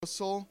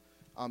Stossel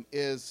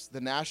is the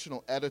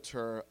national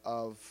editor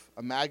of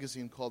a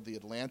magazine called The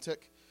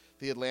Atlantic.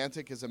 The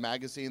Atlantic is a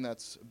magazine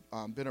that's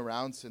been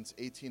around since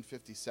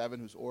 1857,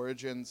 whose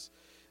origins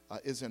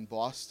is in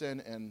Boston,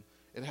 and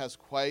it has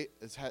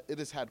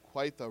had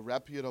quite the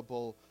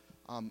reputable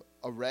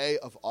array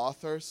of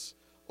authors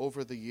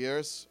over the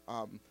years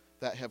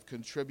that have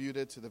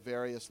contributed to the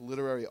various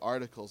literary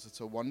articles. It's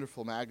a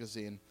wonderful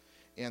magazine,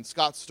 and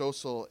Scott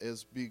Stossel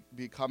is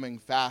becoming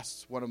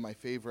fast one of my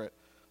favorite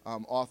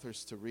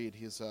authors to read.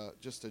 He's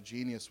just a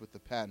genius with the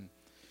pen.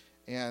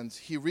 And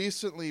he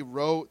recently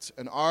wrote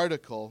an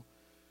article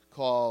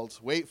called,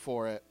 wait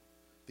for it,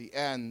 The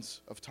End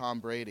of Tom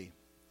Brady.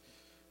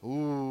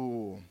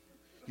 Ooh,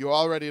 you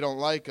already don't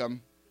like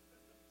him.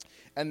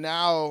 And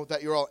now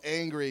that you're all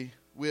angry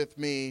with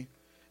me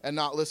and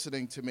not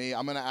listening to me,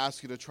 I'm going to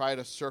ask you to try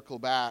to circle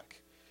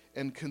back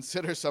and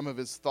consider some of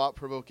his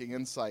thought-provoking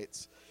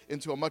insights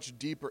into a much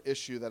deeper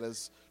issue that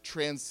is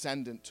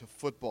transcendent to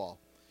football,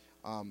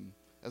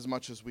 as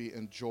much as we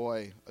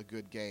enjoy a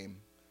good game,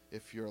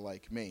 if you're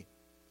like me.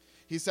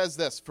 He says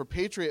this: for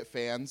Patriot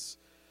fans,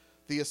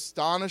 the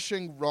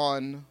astonishing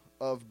run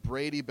of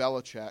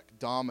Brady-Belichick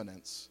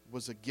dominance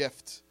was a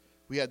gift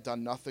we had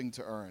done nothing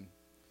to earn,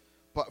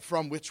 but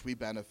from which we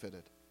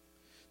benefited.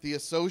 The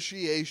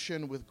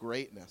association with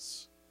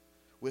greatness,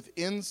 with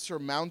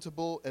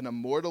insurmountable and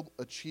immortal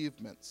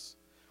achievements,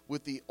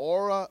 with the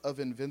aura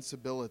of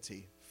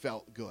invincibility,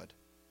 felt good.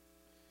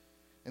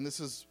 And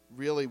this is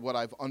really what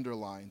I've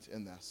underlined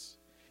in this.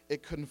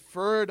 It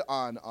conferred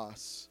on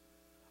us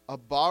a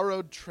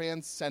borrowed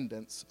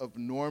transcendence of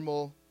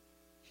normal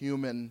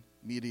human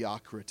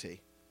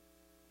mediocrity.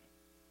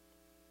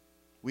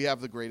 We have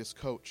the greatest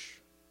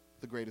coach,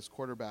 the greatest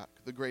quarterback,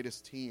 the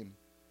greatest team,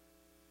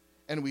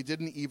 and we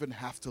didn't even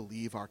have to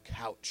leave our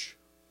couch.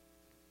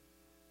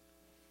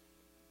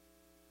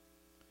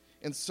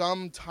 In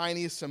some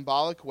tiny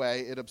symbolic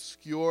way, it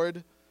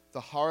obscured the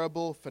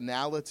horrible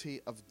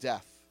finality of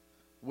death.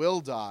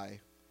 Will die,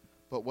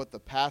 but what the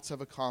Pats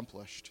have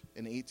accomplished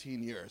in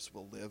 18 years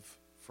will live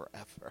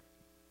forever.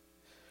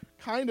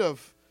 Kind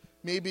of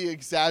maybe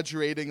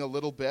exaggerating a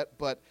little bit,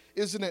 but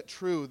isn't it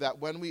true that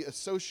when we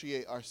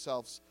associate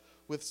ourselves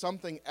with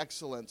something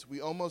excellent,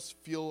 we almost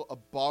feel a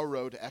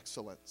borrowed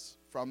excellence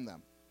from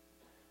them?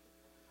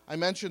 I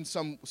mentioned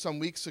some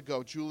weeks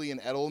ago Julian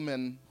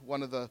Edelman,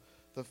 one of the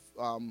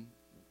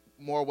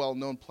more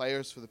well-known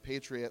players for the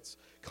Patriots,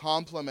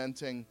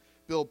 complimenting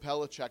Bill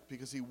Belichick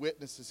because he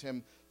witnesses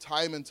him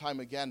time and time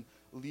again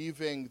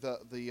leaving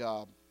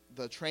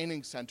the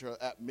training center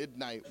at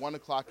midnight, 1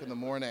 o'clock in the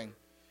morning.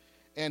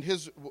 And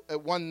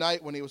one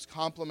night when he was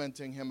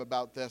complimenting him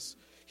about this,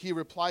 he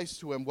replies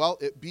to him, well,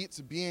 it beats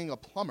being a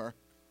plumber.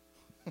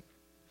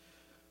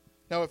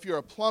 Now, if you're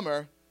a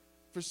plumber,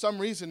 for some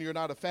reason you're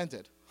not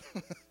offended.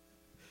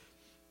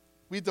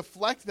 We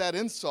deflect that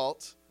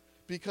insult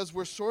because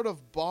we're sort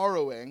of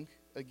borrowing,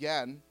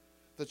 again,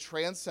 the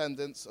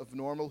transcendence of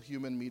normal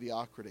human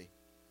mediocrity,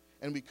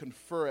 and we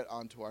confer it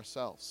onto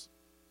ourselves.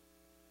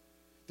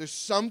 There's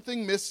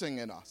something missing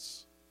in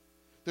us.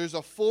 There's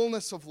a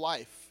fullness of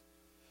life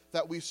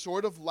that we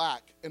sort of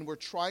lack, and we're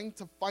trying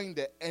to find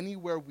it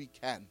anywhere we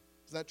can.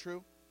 Is that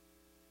true?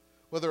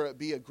 Whether it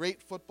be a great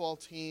football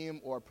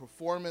team or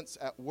performance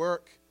at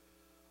work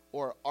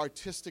or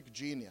artistic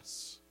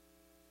genius.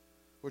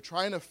 We're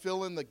trying to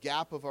fill in the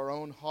gap of our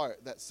own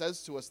heart that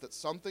says to us that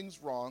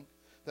something's wrong,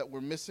 that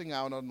we're missing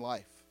out on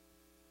life.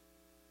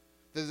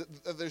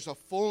 There's a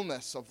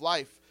fullness of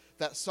life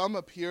that some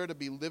appear to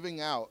be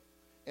living out,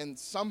 and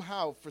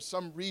somehow, for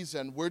some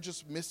reason, we're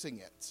just missing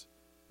it,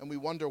 and we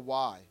wonder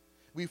why.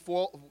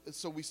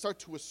 So we start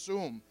to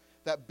assume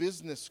that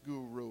business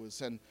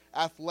gurus and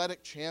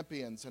athletic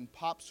champions and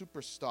pop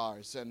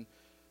superstars and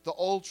the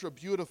ultra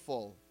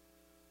beautiful,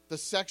 the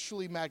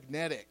sexually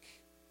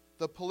magnetic,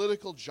 the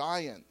political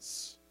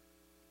giants,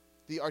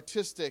 the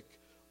artistic,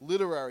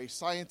 literary,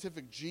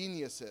 scientific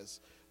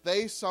geniuses,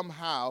 they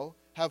somehow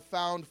have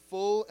found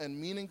full and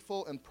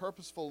meaningful and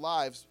purposeful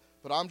lives,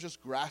 but I'm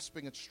just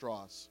grasping at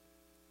straws.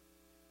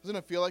 Doesn't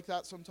it feel like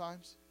that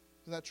sometimes?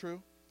 Isn't that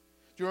true?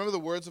 Do you remember the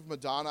words of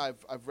Madonna?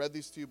 I've read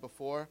these to you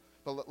before,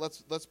 but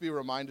let's be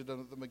reminded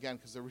of them again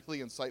because they're really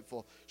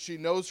insightful. She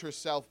knows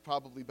herself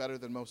probably better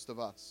than most of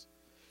us.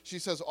 She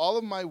says, all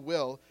of my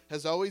will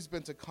has always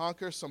been to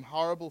conquer some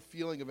horrible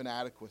feeling of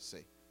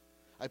inadequacy.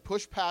 I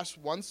push past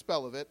one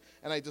spell of it,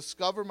 and I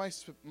discover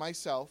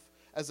myself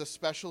as a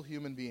special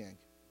human being.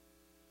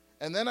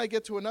 And then I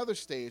get to another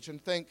stage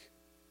and think,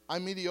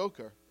 I'm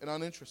mediocre and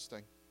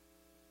uninteresting.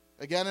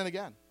 Again and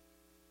again.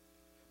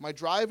 My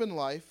drive in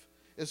life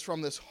is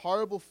from this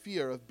horrible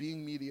fear of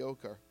being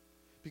mediocre.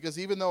 Because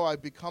even though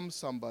I've become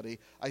somebody,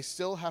 I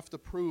still have to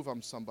prove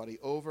I'm somebody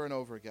over and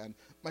over again.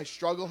 My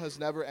struggle has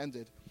never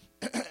ended,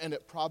 and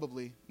it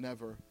probably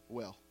never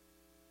will.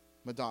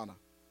 Madonna.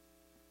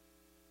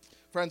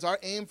 Friends, our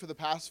aim for the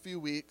past few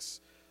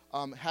weeks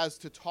has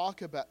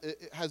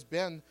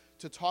been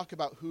to talk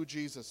about who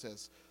Jesus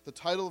is. The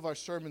title of our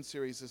sermon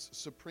series is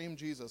Supreme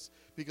Jesus,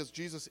 because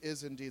Jesus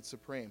is indeed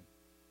supreme.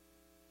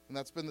 And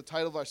that's been the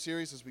title of our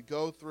series as we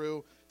go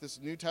through this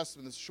New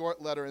Testament, this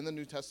short letter in the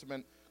New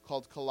Testament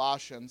called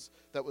Colossians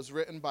that was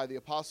written by the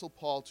Apostle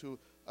Paul to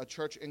a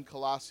church in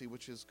Colossae,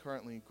 which is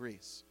currently in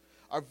Greece.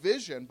 Our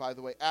vision, by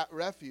the way, at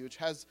Refuge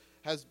has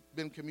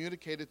been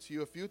communicated to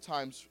you a few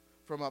times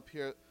from up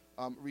here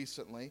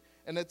recently.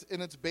 And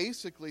it's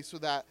basically so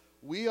that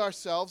we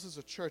ourselves as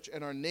a church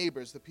and our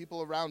neighbors, the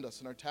people around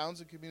us in our towns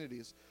and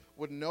communities,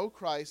 would know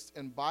Christ,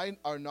 and by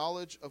our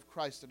knowledge of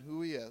Christ and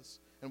who he is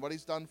and what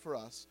he's done for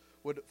us,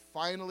 would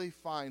finally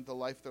find the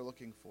life they're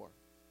looking for,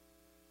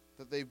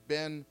 that they've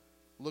been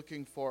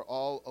looking for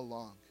all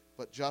along,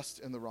 but just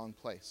in the wrong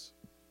place.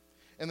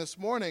 And this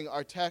morning,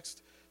 our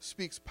text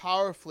speaks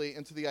powerfully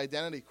into the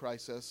identity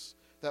crisis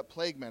that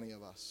plague many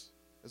of us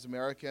as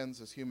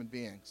Americans, as human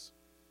beings.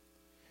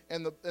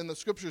 And the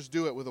scriptures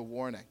do it with a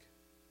warning.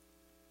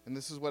 And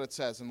this is what it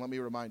says, and let me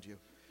remind you.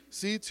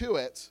 See to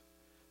it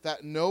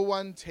that no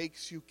one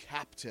takes you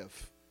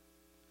captive,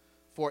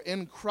 for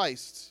in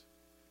Christ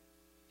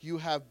you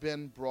have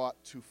been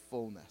brought to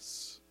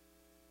fullness.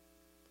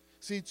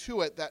 See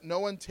to it that no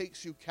one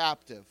takes you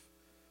captive,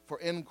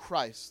 for in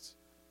Christ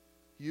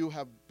you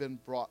have been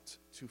brought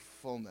to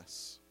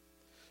fullness.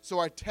 So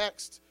our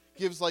text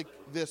gives like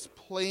this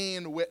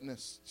plain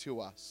witness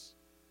to us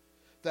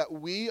that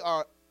we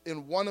are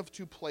in one of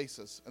two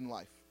places in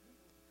life.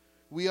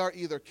 We are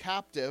either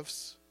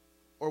captives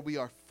or we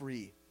are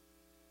free.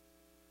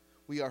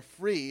 We are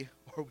free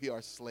or we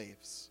are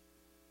slaves.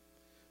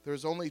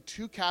 There's only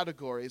two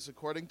categories,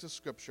 according to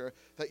Scripture,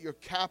 that you're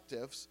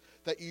captives,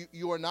 that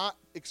you are not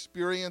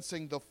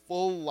experiencing the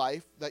full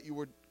life that you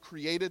were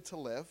created to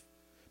live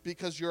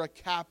because you're a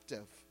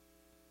captive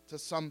to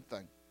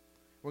something.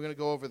 We're going to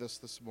go over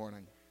this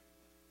morning.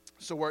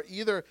 So we're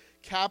either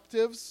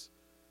captives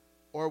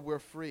or we're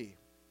free.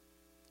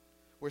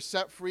 We're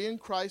set free in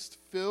Christ,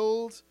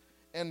 filled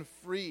and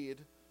freed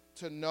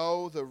to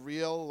know the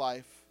real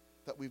life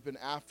that we've been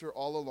after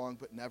all along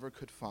but never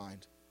could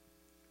find.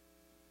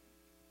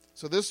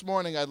 So this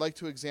morning, I'd like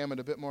to examine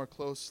a bit more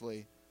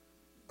closely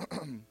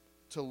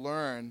to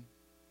learn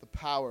the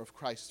power of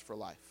Christ for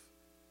life,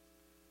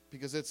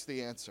 because it's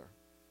the answer.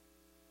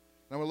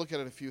 And I want to look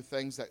at a few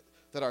things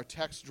that our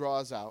text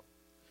draws out.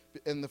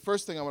 And the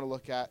first thing I want to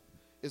look at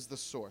is the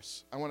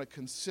source. I want to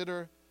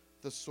consider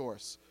the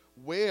source.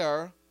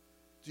 Where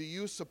do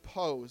you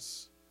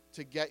suppose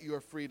to get your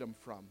freedom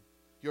from,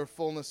 your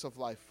fullness of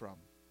life from?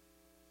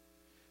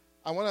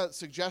 I want to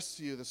suggest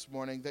to you this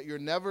morning that you're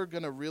never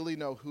going to really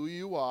know who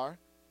you are,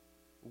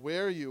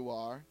 where you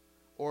are,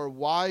 or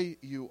why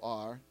you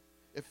are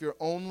if you're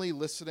only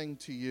listening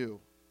to you,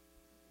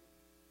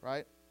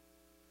 right?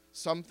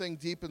 Something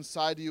deep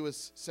inside you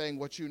is saying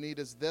what you need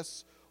is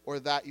this or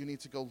that. You need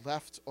to go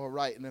left or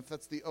right. And if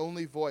that's the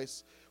only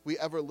voice we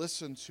ever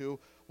listen to,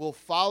 we'll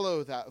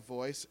follow that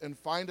voice and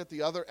find at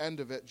the other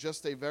end of it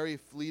just a very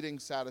fleeting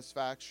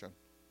satisfaction.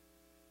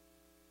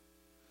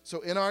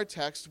 So in our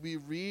text, we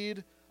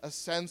read a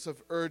sense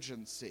of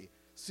urgency.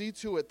 See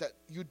to it that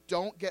you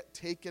don't get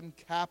taken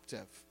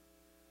captive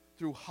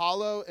through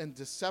hollow and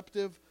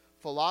deceptive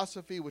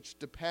philosophy which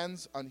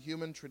depends on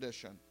human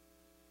tradition.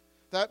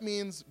 That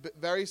means,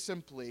 very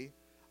simply,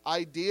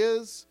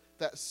 ideas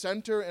that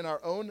center in our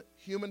own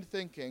human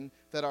thinking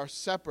that are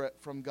separate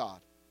from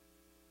God,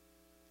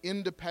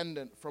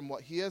 independent from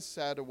what he has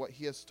said or what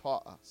he has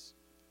taught us.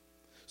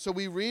 So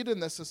we read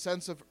in this a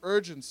sense of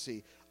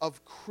urgency,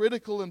 of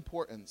critical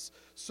importance,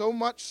 so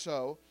much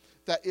so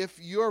that if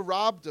you're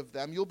robbed of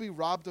them, you'll be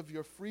robbed of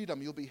your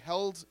freedom. You'll be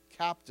held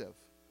captive.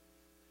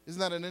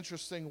 Isn't that an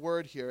interesting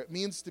word here? It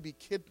means to be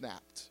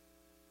kidnapped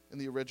in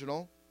the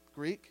original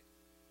Greek.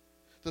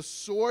 The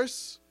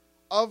source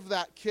of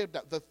that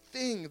kidnap, the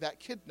thing that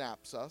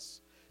kidnaps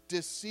us,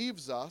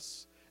 deceives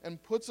us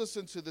and puts us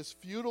into this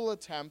futile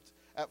attempt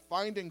at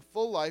finding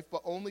full life,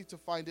 but only to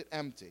find it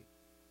empty.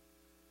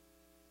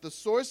 The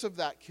source of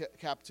that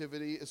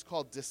captivity is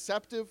called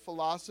deceptive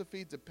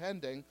philosophy,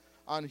 depending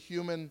on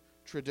human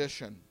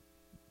tradition.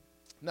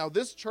 Now,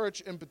 this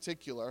church in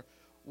particular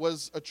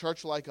was a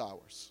church like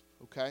ours,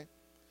 okay?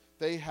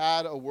 They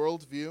had a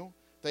worldview.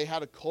 They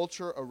had a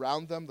culture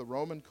around them, the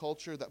Roman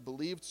culture, that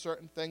believed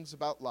certain things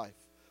about life.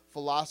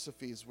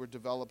 Philosophies were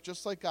developed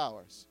just like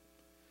ours.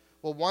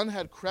 Well, one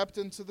had crept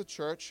into the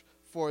church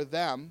for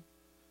them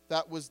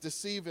that was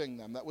deceiving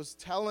them, that was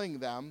telling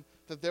them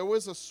that there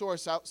was a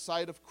source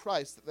outside of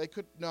Christ that they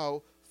could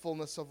know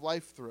fullness of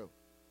life through.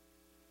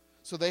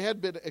 So they had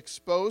been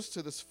exposed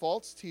to this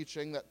false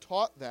teaching that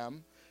taught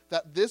them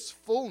that this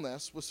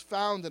fullness was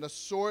found in a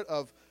sort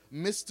of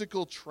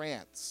mystical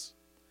trance.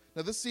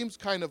 Now, this seems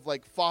kind of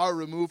like far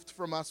removed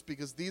from us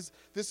because this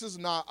is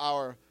not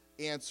our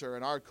answer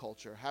in our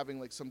culture, having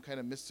like some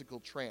kind of mystical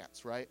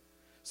trance, right?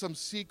 Some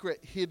secret,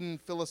 hidden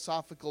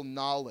philosophical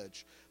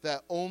knowledge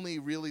that only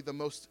really the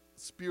most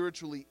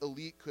spiritually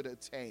elite could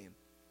attain.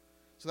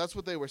 So that's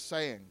what they were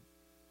saying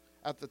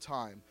at the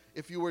time.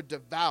 If you were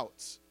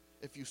devout,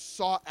 if you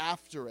sought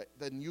after it,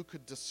 then you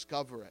could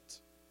discover it.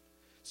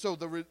 So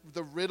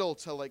the riddle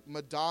to like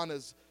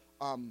Madonna's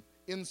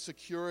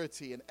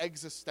insecurity and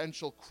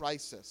existential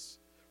crisis,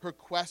 her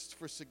quest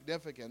for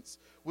significance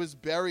was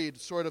buried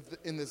sort of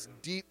in this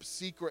deep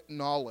secret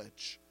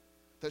knowledge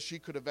that she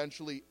could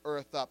eventually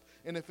earth up.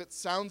 And if it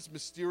sounds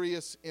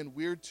mysterious and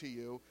weird to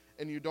you,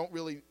 and you're not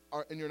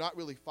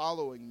really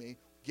following me,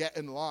 get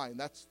in line.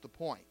 That's the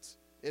point.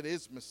 It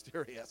is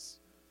mysterious.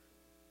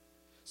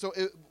 So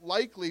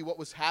likely what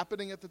was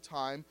happening at the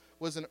time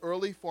was an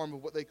early form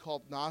of what they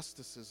called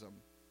Gnosticism.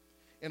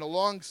 And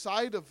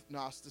alongside of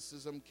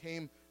Gnosticism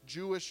came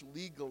Jewish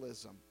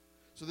legalism.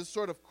 So this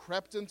sort of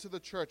crept into the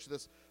church,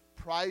 this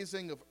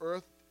prizing of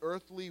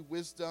earthly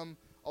wisdom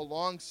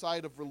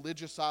alongside of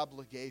religious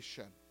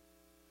obligation.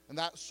 And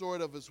that sort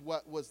of is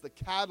what was the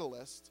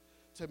catalyst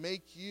to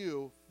make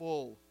you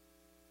full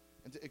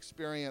and to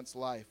experience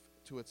life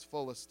to its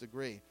fullest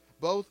degree.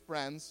 Both,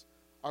 friends,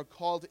 are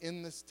called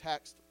in this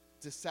text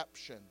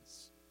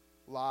deceptions,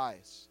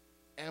 lies,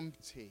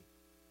 empty,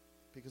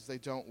 because they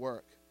don't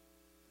work.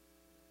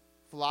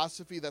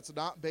 Philosophy that's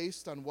not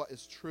based on what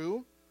is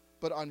true,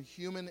 but on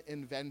human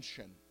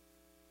invention.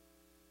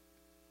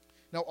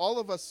 Now, all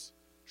of us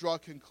draw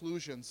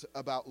conclusions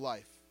about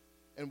life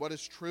and what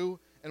is true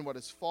and what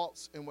is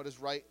false and what is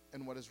right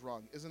and what is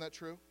wrong. Isn't that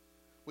true?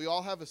 We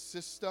all have a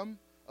system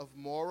of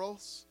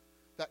morals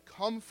that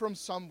come from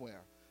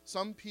somewhere.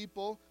 Some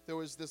people, there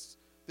was this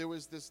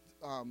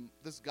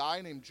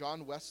guy named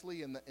John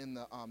Wesley in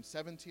the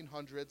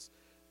 1700s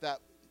that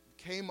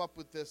came up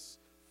with this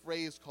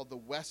phrase called the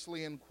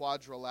Wesleyan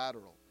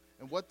quadrilateral.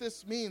 And what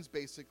this means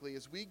basically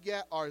is we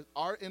get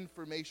our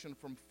information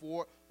from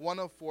one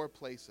of four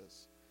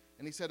places.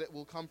 And he said it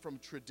will come from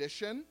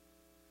tradition,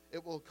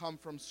 it will come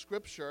from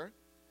scripture,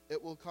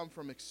 it will come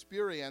from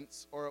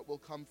experience, or it will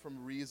come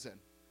from reason.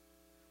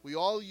 We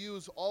all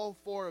use all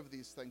four of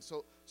these things.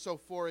 So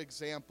for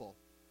example,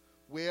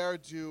 where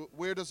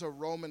does a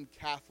Roman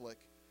Catholic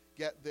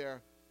get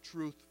their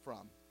truth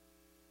from?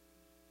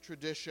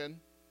 Tradition,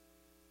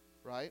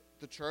 right?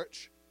 The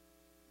church,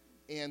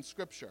 and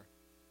scripture.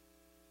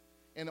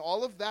 And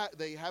all of that,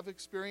 they have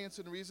experience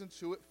and reason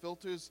to it,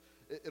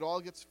 it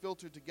all gets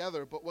filtered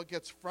together, but what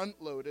gets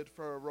front-loaded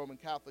for a Roman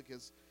Catholic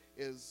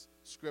is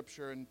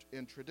scripture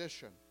and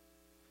tradition.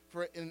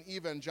 For an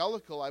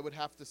evangelical, I would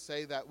have to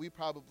say that we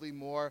probably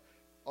more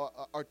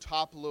are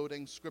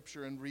top-loading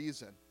scripture and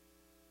reason.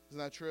 Isn't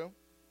that true?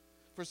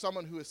 For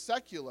someone who is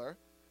secular,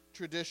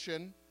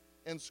 tradition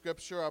and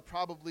scripture are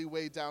probably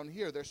way down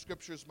here. Their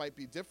scriptures might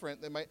be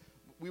different.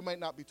 We might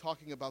not be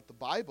talking about the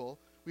Bible.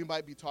 We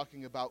might be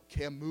talking about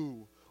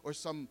Camus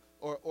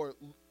or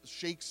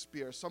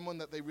Shakespeare, someone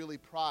that they really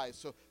prize.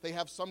 So they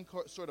have some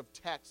sort of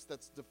text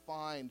that's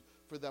defined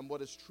for them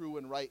what is true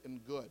and right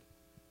and good.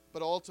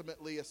 But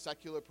ultimately, a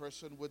secular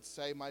person would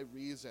say my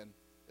reason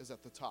is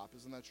at the top.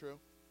 Isn't that true?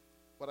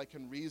 What I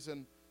can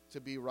reason to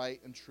be right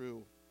and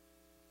true.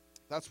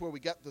 That's where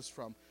we get this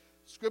from.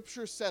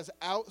 Scripture says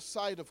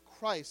outside of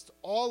Christ,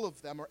 all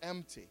of them are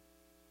empty.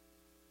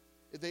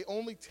 They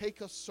only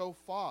take us so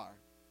far.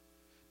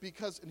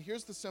 And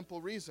here's the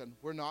simple reason,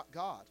 we're not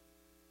God.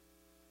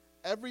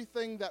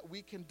 Everything that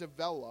we can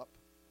develop,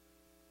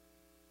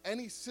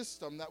 any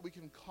system that we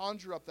can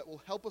conjure up that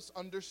will help us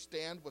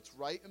understand what's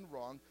right and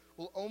wrong,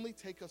 will only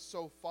take us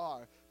so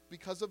far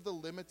because of the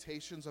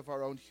limitations of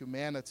our own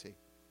humanity.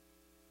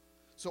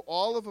 So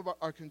all of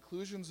our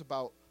conclusions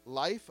about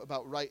life,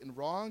 about right and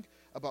wrong,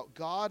 about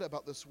God,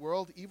 about this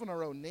world, even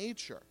our own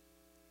nature.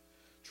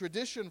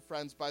 Tradition,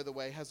 friends, by the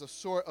way, has a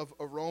sort of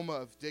aroma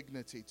of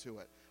dignity to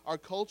it. Our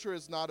culture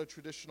is not a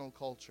traditional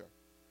culture.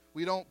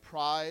 We don't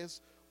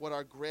prize what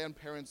our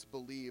grandparents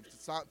believed.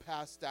 It's not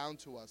passed down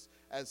to us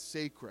as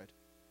sacred.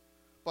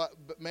 But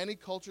many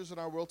cultures in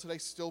our world today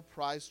still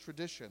prize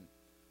tradition,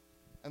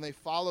 and they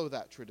follow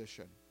that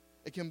tradition.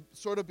 It can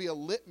sort of be a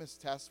litmus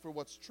test for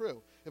what's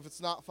true. If it's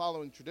not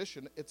following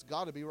tradition, it's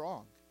got to be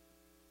wrong,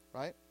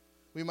 right?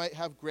 We might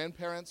have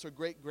grandparents or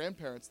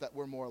great-grandparents that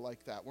were more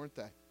like that, weren't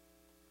they?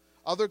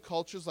 Other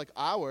cultures like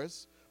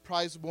ours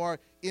prize more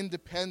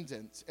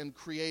independent and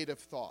creative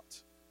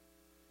thought.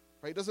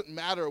 Right? It doesn't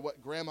matter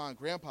what grandma and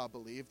grandpa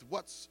believed.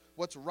 What's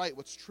right,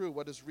 what's true,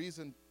 what does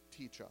reason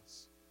teach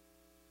us?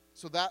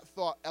 So that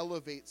thought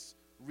elevates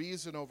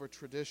reason over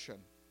tradition.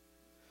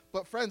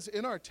 But friends,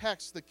 in our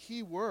text, the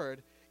key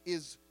word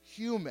is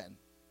human.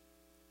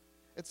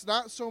 It's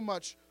not so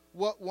much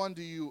what one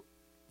do you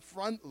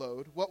front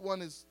load, what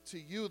one is to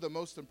you the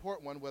most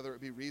important one, whether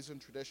it be reason,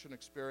 tradition,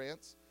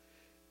 experience.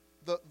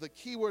 The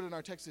key word in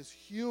our text is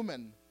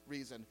human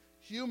reason,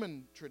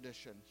 human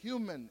tradition,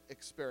 human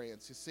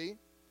experience, you see?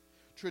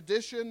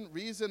 Tradition,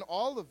 reason,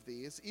 all of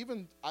these,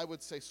 even I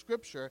would say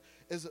scripture,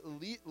 is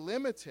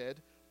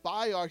limited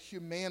by our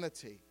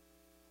humanity.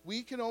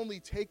 We can only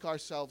take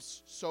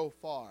ourselves so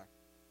far,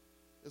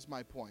 is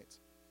my point.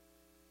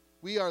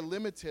 We are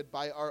limited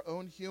by our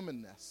own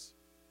humanness.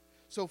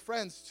 So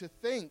friends, to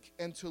think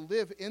and to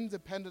live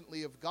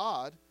independently of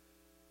God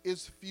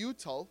is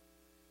futile,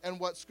 and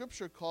what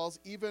Scripture calls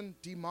even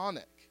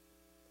demonic.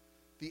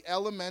 The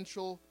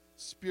elemental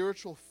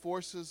spiritual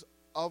forces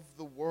of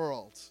the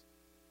world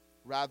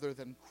rather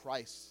than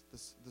Christ,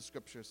 the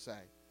Scriptures say.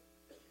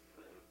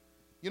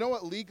 You know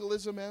what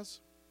legalism is?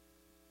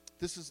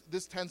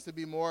 This tends to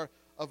be more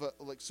of a,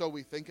 like, so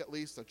we think at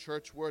least, a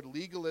church word.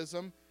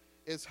 Legalism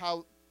is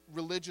how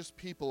religious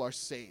people are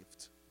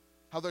saved,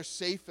 how they're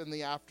safe in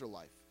the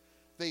afterlife.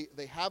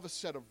 They have a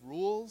set of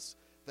rules,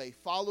 they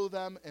follow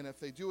them, and if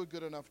they do a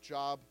good enough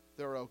job,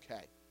 they're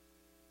okay,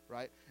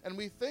 right? And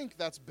we think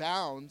that's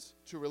bound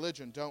to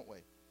religion, don't we?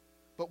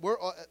 But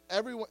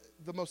everyone,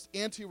 the most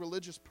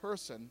anti-religious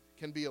person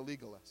can be a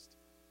legalist.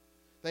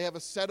 They have a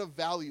set of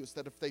values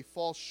that if they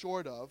fall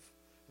short of,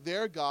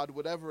 their God,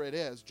 whatever it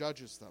is,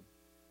 judges them.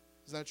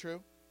 Isn't that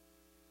true?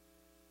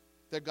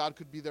 Their God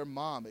could be their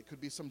mom. It could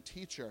be some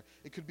teacher.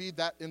 It could be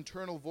that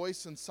internal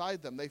voice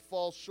inside them. They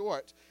fall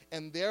short,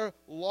 and their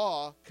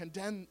law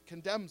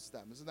condemns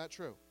them. Isn't that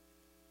true?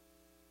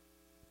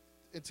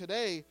 And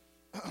today,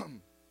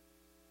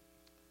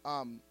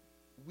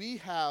 we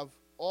have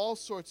all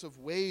sorts of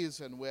ways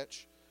in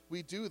which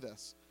we do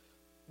this.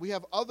 We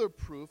have other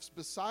proofs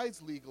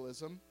besides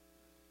legalism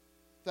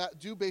that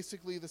do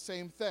basically the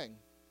same thing,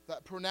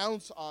 that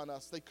pronounce on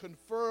us, they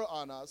confer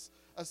on us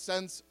a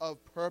sense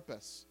of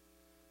purpose.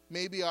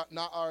 Maybe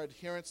not our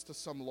adherence to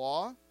some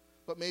law,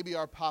 but maybe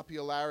our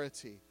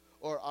popularity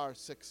or our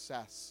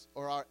success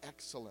or our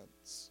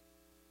excellence.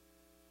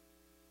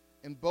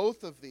 And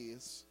both of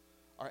these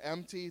are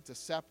empty,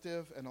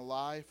 deceptive, and a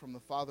lie from the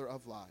father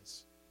of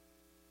lies.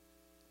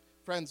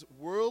 Friends,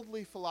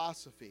 worldly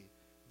philosophy,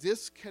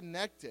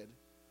 disconnected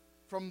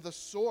from the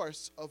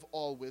source of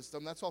all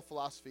wisdom. That's all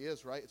philosophy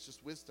is, right? It's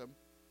just wisdom.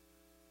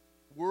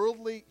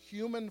 Worldly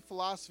human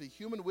philosophy,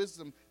 human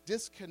wisdom,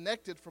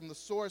 disconnected from the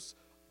source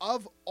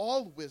of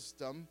all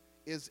wisdom,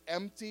 is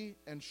empty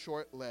and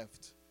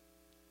short-lived.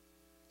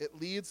 It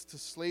leads to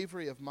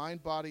slavery of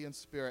mind, body, and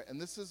spirit.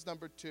 And this is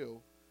number 2,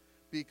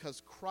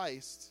 because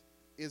Christ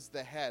is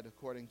the head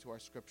according to our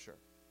scripture.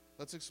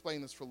 Let's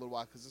explain this for a little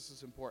while because this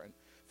is important.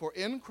 For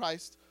in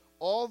Christ,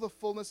 all the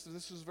fullness,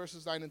 this is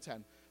verses 9 and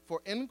 10.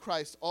 For in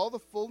Christ, all the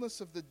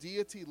fullness of the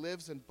deity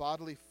lives in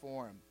bodily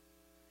form.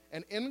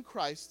 And in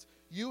Christ,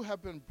 you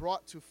have been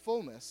brought to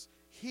fullness.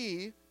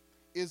 He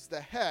is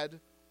the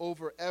head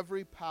over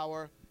every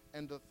power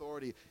and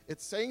authority.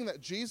 It's saying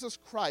that Jesus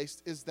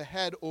Christ is the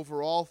head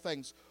over all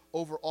things,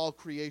 over all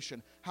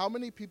creation. How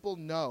many people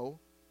know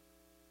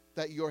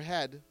that your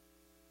head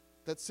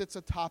that sits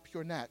atop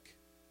your neck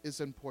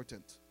is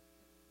important?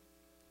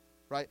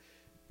 Right?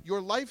 Your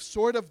life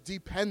sort of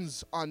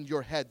depends on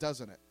your head,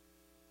 doesn't it?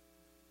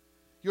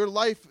 Your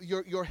life,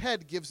 your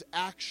head gives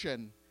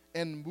action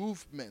and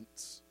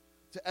movement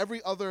to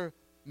every other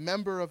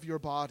member of your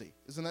body.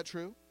 Isn't that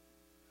true?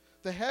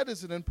 The head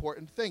is an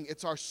important thing.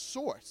 It's our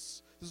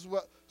source. This is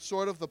what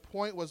sort of the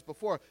point was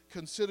before.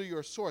 Consider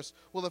your source.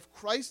 Well, if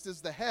Christ is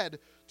the head,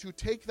 to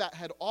take that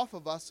head off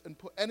of us and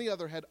put any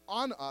other head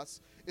on us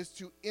is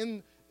to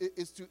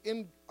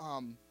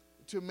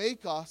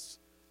make us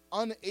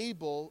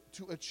unable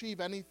to achieve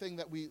anything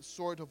that we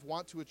sort of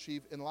want to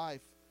achieve in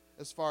life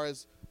as far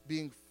as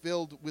being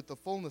filled with the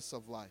fullness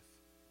of life.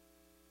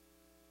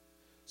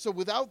 So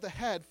without the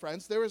head,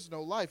 friends, there is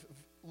no life.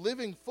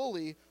 Living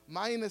fully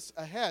minus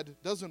a head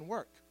doesn't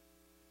work.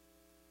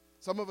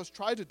 Some of us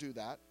try to do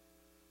that,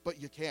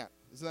 but you can't.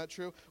 Isn't that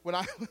true? When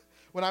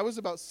I was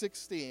about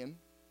 16,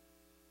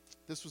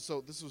 this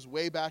was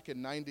way back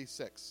in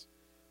 96,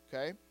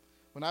 okay?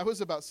 When I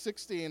was about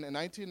 16 in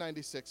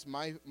 1996,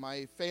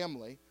 my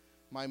family,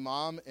 my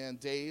mom and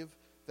Dave,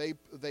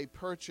 they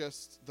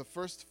purchased the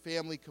first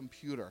family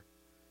computer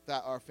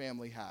that our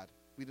family had.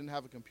 We didn't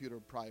have a computer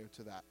prior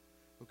to that,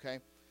 okay?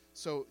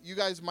 So you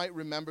guys might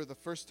remember the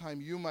first time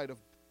you might have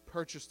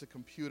purchased a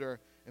computer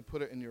and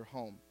put it in your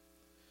home.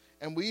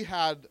 And we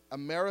had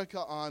America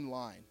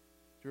Online.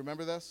 Do you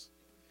remember this?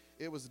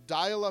 It was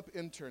dial-up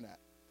internet.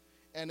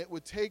 And it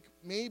would take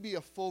maybe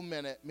a full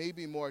minute,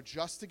 maybe more,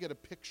 just to get a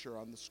picture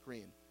on the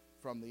screen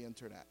from the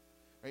internet.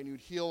 Right? And you'd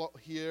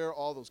hear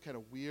all those kind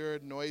of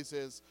weird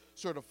noises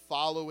sort of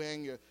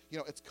following.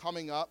 It's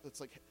coming up. It's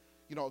like,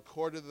 a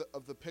quarter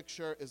of the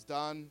picture is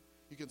done.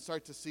 You can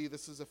start to see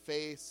this is a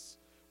face.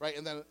 Right,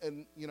 and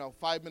then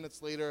 5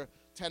 minutes later,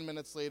 10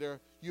 minutes later,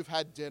 you've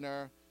had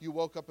dinner, you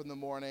woke up in the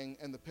morning,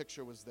 and the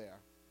picture was there.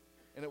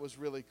 And it was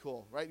really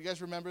cool, right? You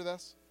guys remember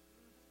this?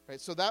 Right,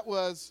 so that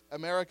was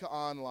America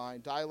Online,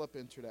 dial-up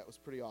internet. It was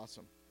pretty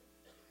awesome.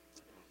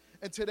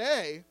 And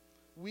today,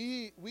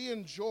 we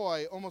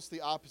enjoy almost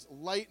the opposite,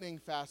 lightning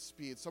fast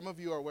speed. Some of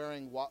you are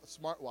wearing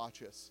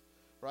smartwatches,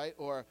 right?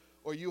 Or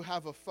you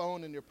have a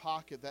phone in your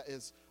pocket that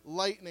is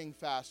lightning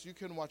fast. You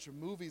can watch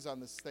movies on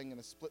this thing in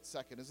a split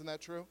second. Isn't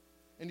that true?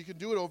 And you can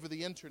do it over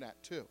the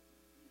internet, too.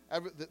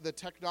 The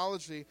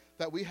technology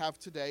that we have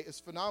today is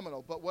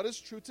phenomenal. But what is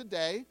true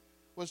today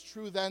was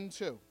true then,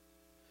 too.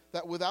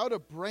 That without a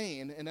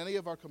brain in any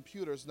of our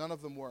computers, none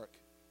of them work.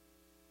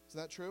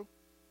 Isn't that true?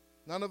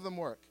 None of them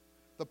work.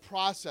 The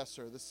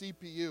processor, the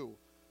CPU,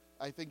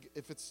 I think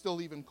if it's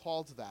still even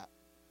called that.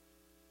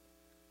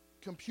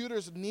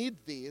 Computers need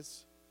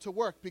these to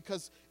work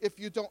because if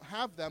you don't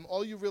have them,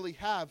 all you really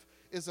have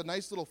is a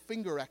nice little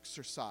finger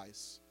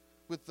exercise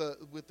with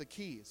the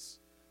keys.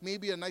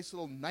 Maybe a nice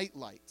little night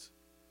light.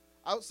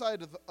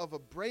 Outside of a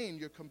brain,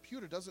 your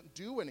computer doesn't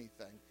do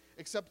anything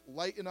except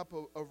lighten up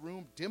a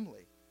room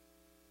dimly.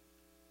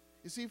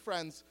 You see,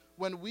 friends,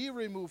 when we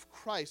remove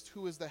Christ,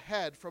 who is the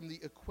head, from the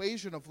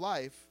equation of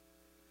life,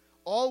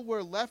 all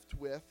we're left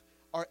with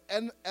are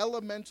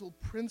elemental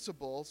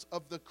principles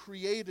of the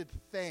created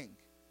thing,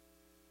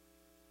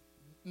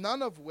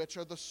 none of which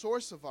are the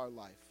source of our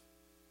life.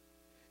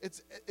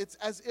 It's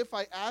as if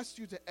I asked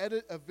you to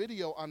edit a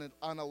video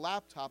on a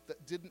laptop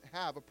that didn't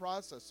have a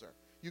processor.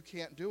 You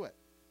can't do it.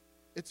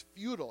 It's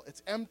futile.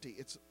 It's empty.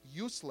 It's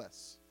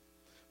useless.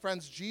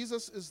 Friends,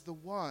 Jesus is the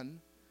one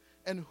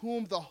in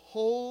whom the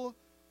whole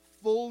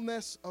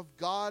fullness of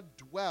God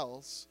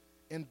dwells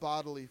in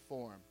bodily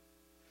form.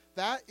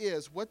 That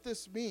is what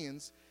this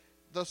means.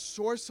 The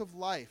source of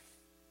life,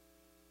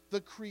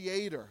 the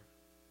creator,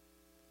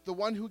 the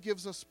one who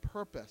gives us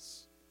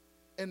purpose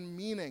and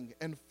meaning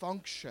and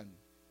function.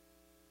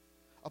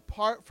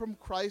 Apart from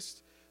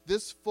Christ,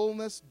 this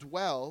fullness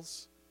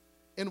dwells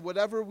in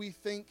whatever we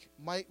think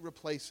might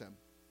replace him.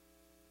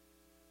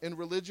 In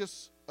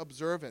religious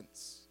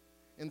observance,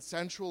 in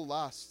sensual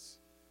lusts,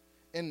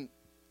 in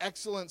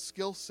excellent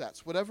skill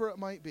sets, whatever it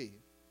might be.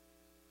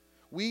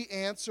 We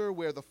answer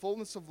where the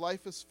fullness of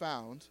life is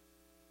found,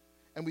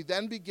 and we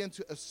then begin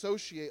to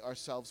associate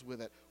ourselves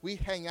with it. We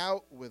hang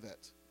out with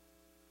it.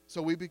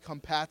 So we become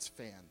Pats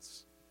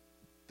fans.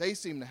 They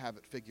seem to have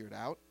it figured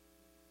out.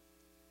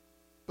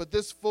 But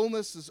this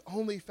fullness is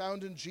only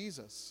found in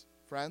Jesus,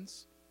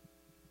 friends.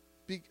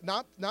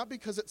 Not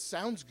because it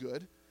sounds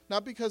good,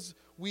 not because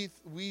we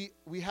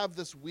have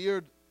this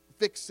weird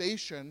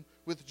fixation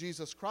with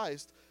Jesus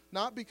Christ,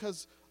 not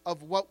because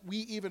of what we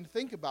even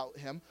think about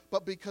him,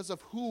 but because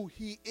of who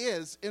he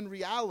is in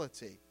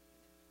reality,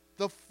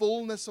 the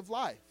fullness of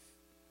life.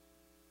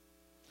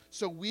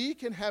 So we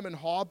can hem and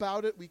haw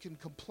about it, we can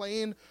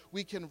complain,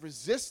 we can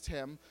resist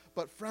him,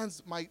 but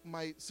friends,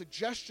 my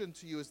suggestion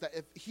to you is that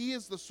if he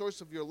is the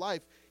source of your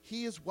life,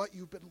 he is what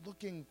you've been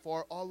looking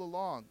for all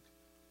along.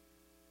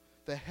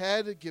 The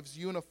head gives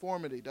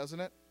uniformity, doesn't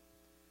it?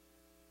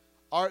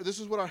 This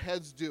is what our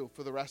heads do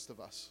for the rest of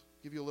us.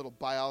 Give you a little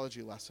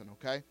biology lesson,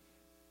 okay?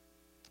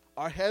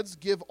 Our heads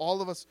give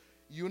all of us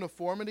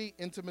uniformity,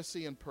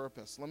 intimacy, and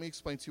purpose. Let me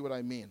explain to you what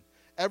I mean.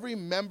 Every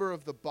member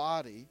of the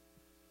body,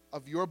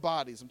 of your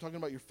bodies, I'm talking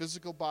about your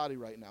physical body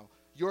right now,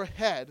 your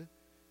head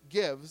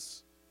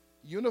gives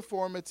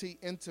uniformity,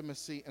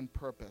 intimacy, and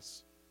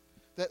purpose.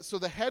 So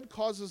the head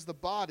causes the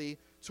body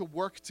to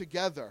work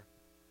together,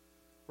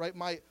 right?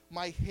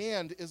 My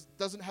hand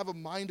doesn't have a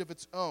mind of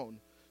its own,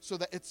 so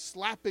that it's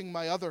slapping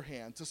my other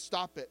hand to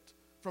stop it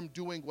from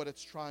doing what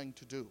it's trying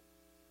to do.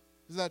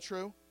 Isn't that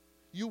true?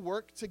 You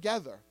work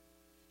together.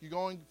 You're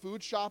going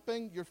food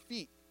shopping, your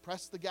feet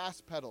press the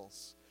gas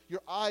pedals.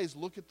 Your eyes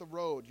look at the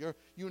road.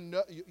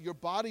 Your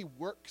body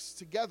works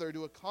together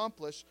to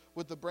accomplish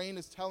what the brain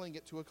is telling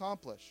it to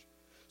accomplish.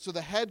 So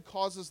the head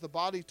causes the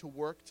body to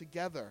work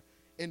together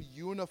in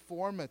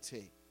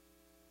uniformity.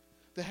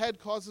 The head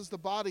causes the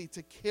body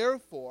to care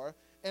for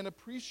and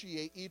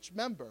appreciate each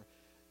member.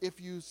 If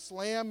you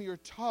slam your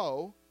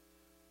toe,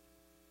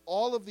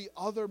 all of the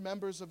other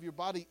members of your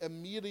body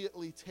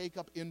immediately take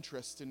up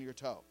interest in your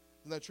toe.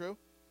 Isn't that true?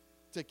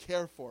 To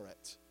care for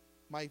it.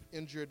 My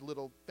injured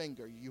little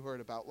finger you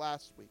heard about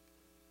last week.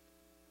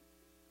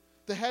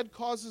 The head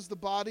causes the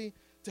body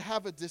to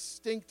have a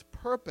distinct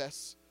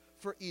purpose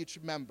for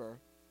each member.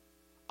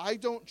 I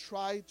don't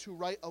try to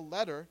write a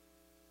letter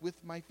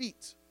with my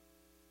feet.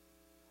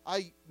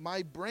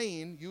 My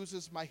brain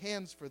uses my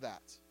hands for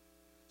that.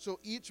 So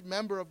each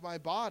member of my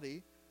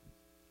body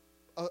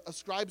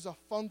ascribes a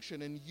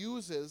function and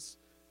uses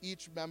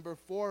each member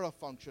for a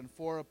function,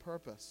 for a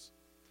purpose.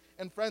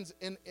 And friends,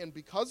 and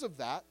because of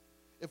that,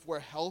 if we're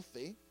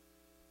healthy,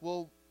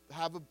 we'll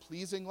have a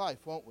pleasing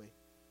life, won't we?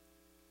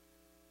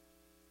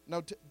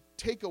 Now,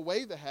 take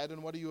away the head,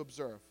 and what do you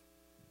observe?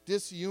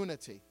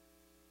 Disunity.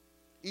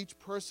 Each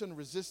person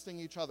resisting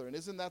each other. And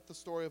isn't that the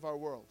story of our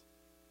world?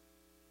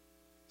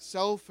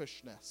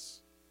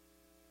 Selfishness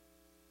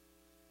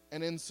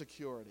and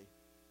insecurity.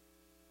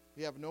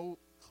 We have no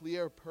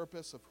clear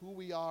purpose of who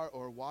we are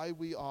or why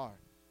we are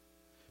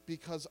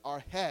because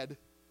our head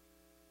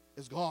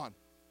is gone.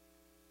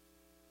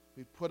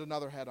 We've put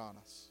another head on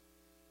us,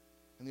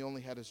 and the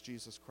only head is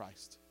Jesus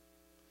Christ.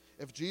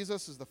 If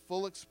Jesus is the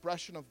full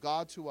expression of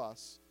God to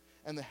us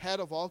and the head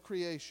of all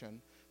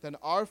creation, then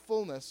our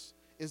fullness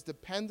is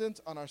dependent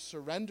on our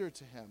surrender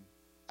to him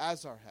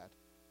as our head.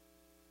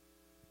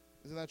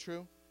 Isn't that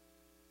true?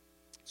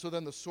 So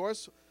then the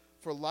source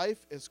for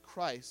life is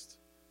Christ,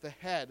 the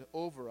head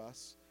over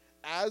us,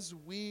 as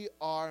we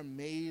are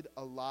made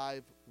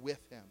alive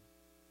with him,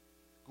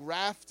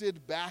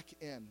 grafted back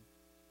in.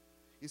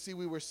 You see,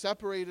 we were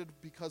separated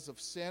because of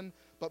sin,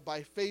 but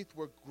by faith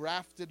we're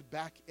grafted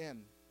back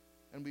in,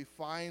 and we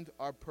find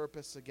our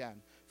purpose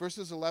again.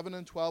 Verses 11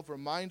 and 12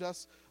 remind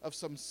us of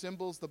some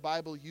symbols the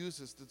Bible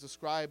uses to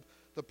describe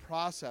the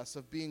process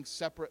of being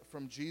separate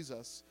from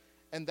Jesus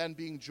and then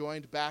being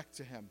joined back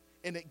to him.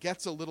 And it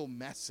gets a little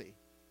messy,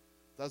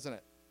 doesn't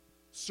it?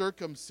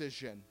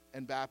 Circumcision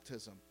and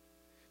baptism.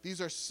 These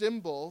are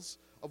symbols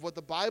of what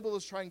the Bible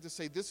is trying to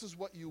say. This is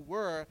what you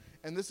were,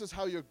 and this is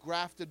how you're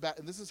grafted back,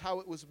 and this is how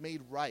it was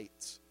made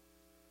right.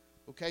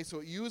 Okay, so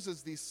it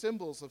uses these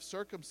symbols of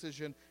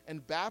circumcision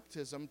and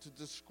baptism to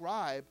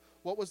describe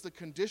what was the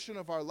condition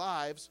of our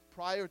lives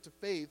prior to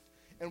faith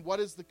and what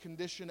is the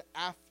condition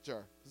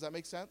after. Does that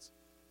make sense?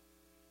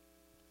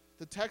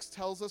 The text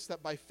tells us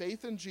that by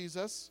faith in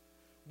Jesus,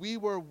 we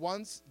were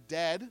once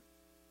dead,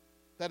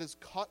 that is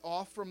cut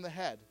off from the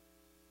head.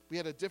 We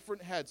had a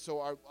different head, so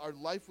our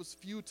life was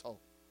futile.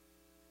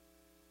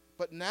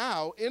 But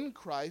now, in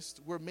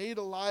Christ, we're made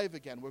alive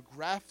again. We're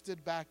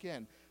grafted back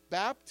in.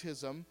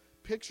 Baptism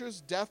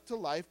pictures death to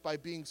life by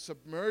being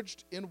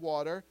submerged in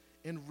water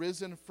and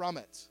risen from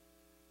it.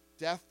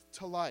 Death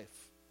to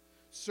life.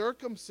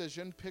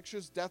 Circumcision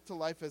pictures death to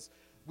life as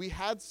we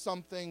had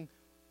something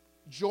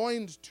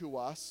joined to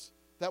us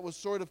that was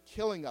sort of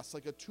killing us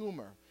like a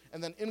tumor.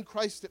 And then in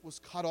Christ it was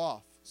cut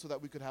off so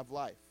that we could have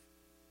life.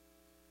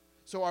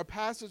 So our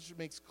passage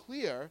makes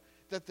clear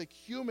that the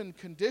human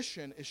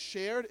condition is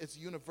shared, it's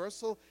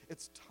universal,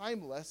 it's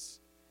timeless,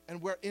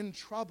 and we're in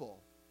trouble.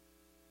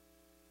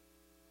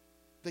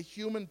 The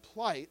human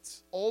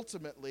plight,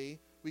 ultimately,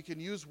 we can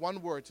use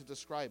one word to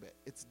describe it.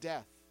 It's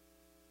death.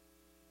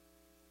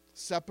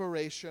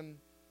 Separation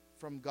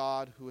from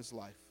God who is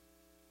life.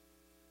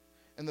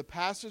 And the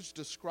passage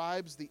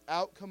describes the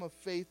outcome of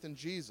faith in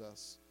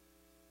Jesus,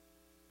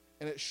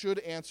 and it should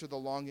answer the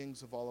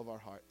longings of all of our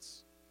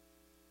hearts.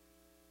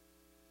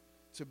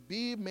 To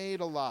be made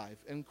alive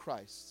in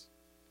Christ,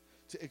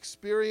 to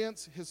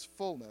experience his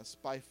fullness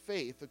by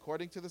faith,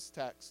 according to this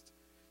text,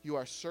 you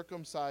are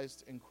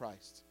circumcised in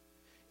Christ,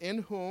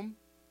 in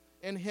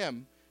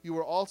him, you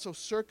were also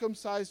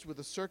circumcised with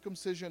a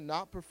circumcision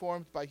not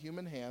performed by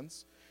human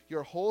hands.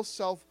 Your whole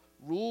self,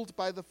 ruled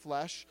by the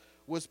flesh,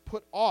 was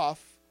put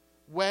off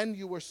when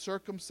you were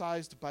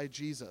circumcised by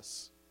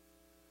Jesus.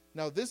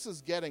 Now, this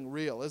is getting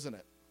real, isn't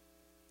it?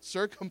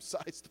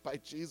 Circumcised by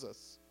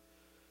Jesus.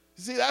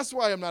 You see, that's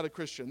why I'm not a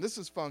Christian. This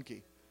is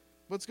funky.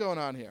 What's going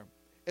on here?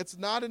 It's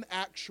not an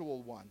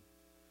actual one.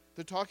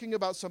 They're talking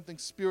about something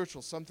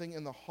spiritual, something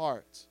in the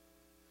heart.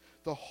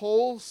 The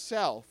whole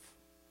self,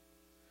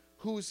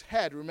 whose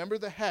head, remember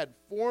the head,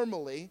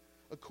 formally,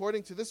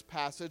 according to this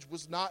passage,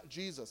 was not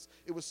Jesus.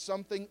 It was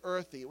something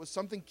earthy. It was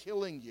something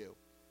killing you.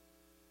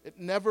 It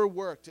never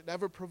worked. It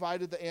never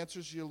provided the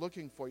answers you're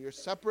looking for. You're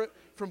separate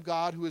from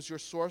God, who is your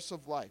source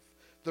of life.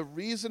 The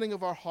reasoning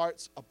of our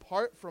hearts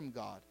apart from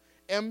God.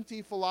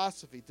 Empty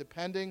philosophy,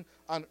 depending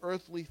on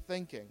earthly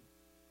thinking.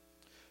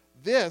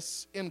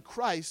 This, in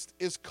Christ,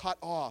 is cut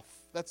off.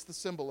 That's the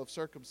symbol of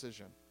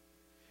circumcision.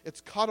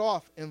 It's cut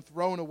off and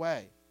thrown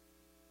away.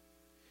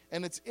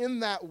 And it's in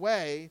that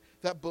way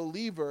that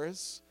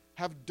believers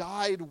have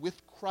died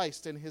with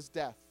Christ in his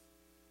death.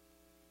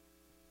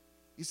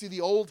 You see,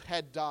 the old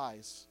head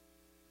dies,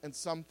 and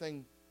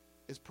something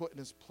is put in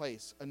his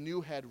place. A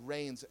new head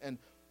reigns, and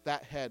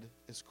that head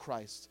is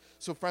Christ.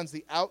 So, friends,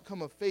 the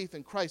outcome of faith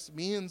in Christ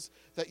means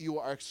that you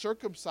are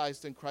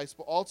circumcised in Christ,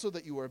 but also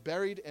that you are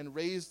buried and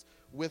raised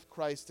with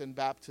Christ in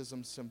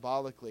baptism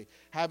symbolically.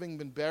 Having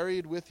been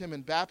buried with him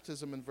in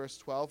baptism in verse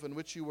 12, in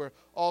which you were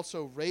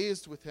also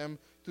raised with him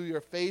through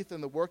your faith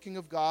in the working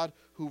of God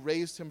who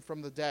raised him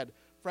from the dead.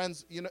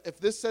 Friends, you know, if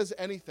this says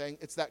anything,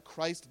 it's that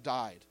Christ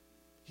died.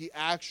 He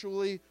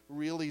actually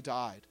really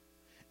died.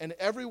 And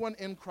everyone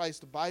in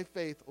Christ by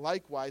faith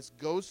likewise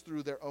goes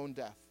through their own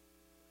death.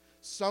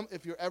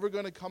 If you're ever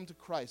going to come to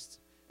Christ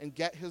and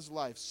get his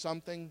life,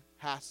 something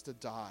has to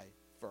die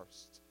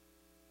first.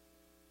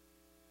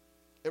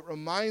 It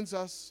reminds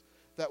us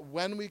that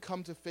when we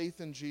come to faith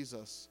in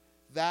Jesus,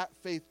 that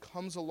faith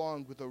comes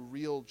along with a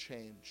real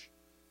change.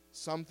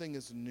 Something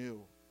is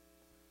new.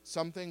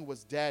 Something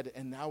was dead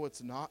and now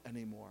it's not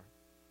anymore.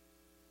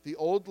 The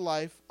old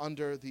life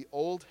under the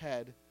old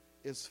head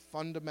is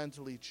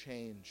fundamentally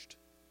changed,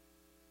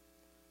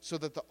 so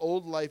that the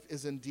old life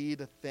is indeed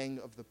a thing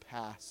of the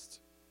past.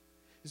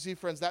 You see,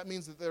 friends, that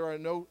means that there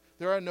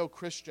are no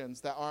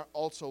Christians that aren't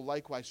also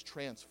likewise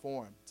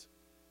transformed.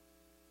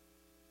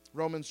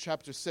 Romans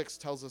chapter 6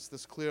 tells us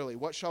this clearly.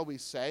 What shall we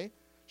say?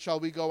 Shall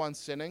we go on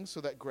sinning so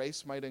that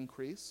grace might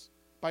increase?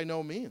 By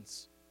no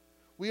means.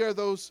 We are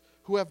those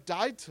who have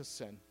died to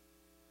sin.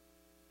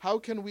 How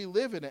can we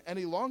live in it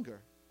any longer?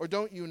 Or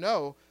don't you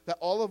know that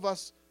all of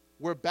us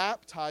were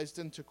baptized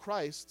into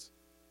Christ,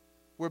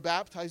 were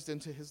baptized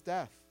into his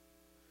death?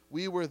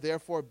 We were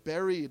therefore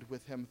buried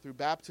with him through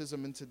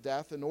baptism into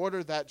death, in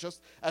order that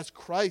just as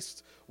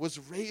Christ was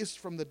raised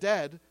from the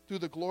dead through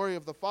the glory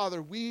of the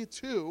Father, we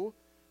too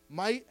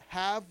might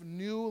have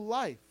new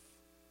life.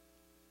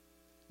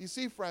 You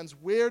see, friends,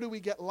 where do we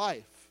get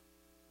life?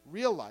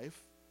 Real life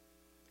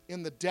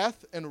in the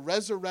death and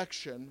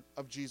resurrection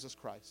of Jesus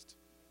Christ.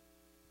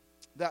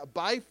 That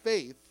by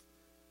faith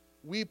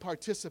we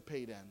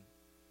participate in.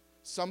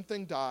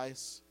 Something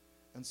dies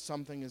and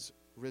something is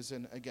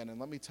risen again. And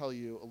let me tell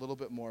you a little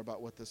bit more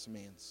about what this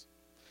means.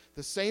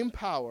 The same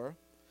power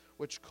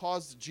which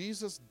caused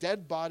Jesus'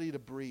 dead body to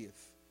breathe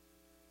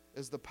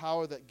is the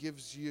power that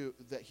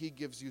he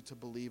gives you to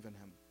believe in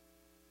him,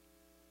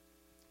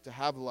 to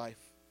have life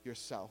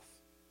yourself.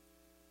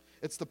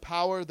 It's the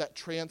power that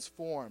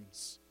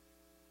transforms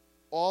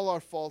all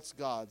our false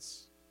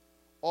gods,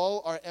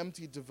 all our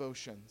empty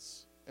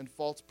devotions and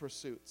false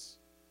pursuits,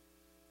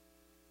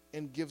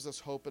 and gives us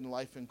hope and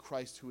life in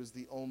Christ, who is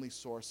the only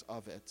source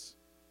of it.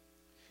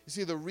 You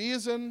see, the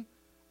reason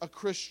a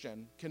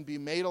Christian can be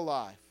made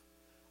alive,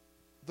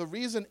 the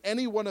reason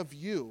any one of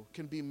you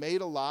can be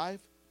made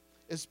alive,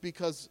 is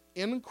because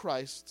in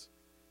Christ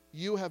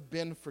you have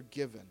been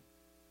forgiven.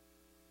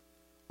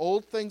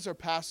 Old things are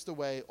passed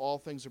away, all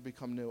things are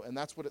become new. And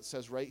that's what it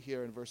says right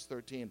here in verse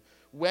 13.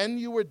 When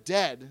you were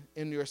dead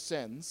in your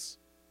sins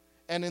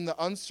and in the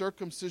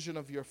uncircumcision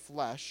of your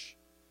flesh,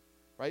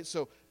 right?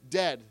 So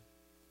dead.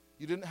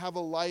 You didn't have a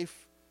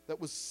life that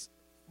was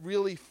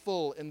really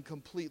full and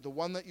complete. The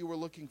one that you were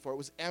looking for, it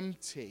was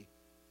empty.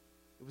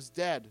 It was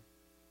dead,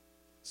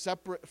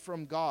 separate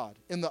from God,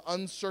 in the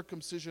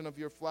uncircumcision of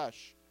your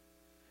flesh.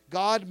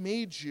 God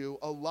made you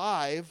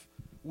alive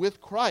with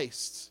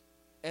Christ.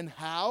 And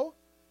how?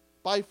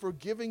 By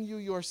forgiving you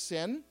your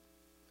sin,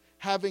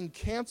 having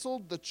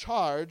canceled the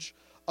charge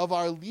of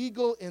our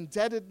legal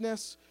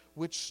indebtedness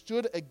which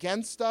stood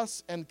against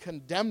us and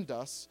condemned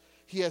us.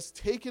 He has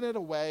taken it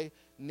away,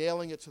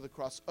 nailing it to the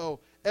cross. Oh,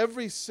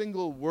 every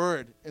single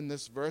word in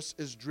this verse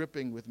is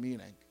dripping with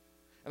meaning.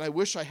 And I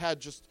wish I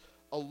had just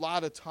a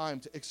lot of time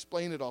to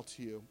explain it all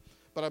to you.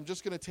 But I'm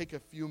just going to take a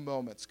few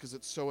moments because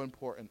it's so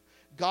important.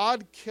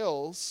 God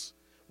kills,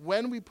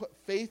 when we put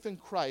faith in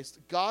Christ,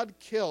 God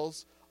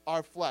kills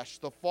our flesh,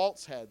 the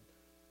false head,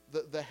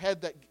 the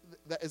head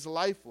that is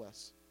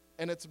lifeless,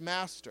 and its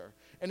master.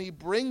 And he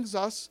brings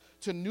us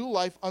to new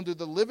life under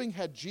the living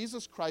head,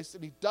 Jesus Christ,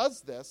 and he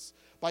does this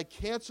by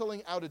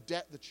canceling out a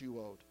debt that you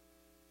owed.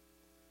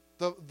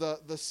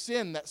 The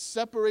sin that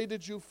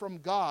separated you from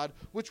God,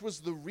 which was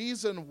the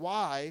reason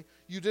why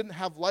you didn't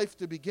have life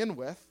to begin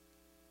with,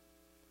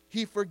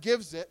 he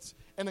forgives it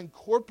and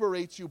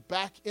incorporates you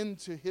back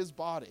into his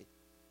body.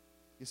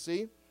 You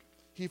see?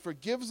 He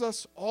forgives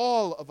us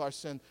all of our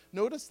sin.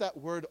 Notice that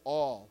word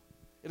all.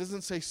 It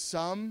doesn't say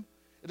some.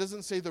 It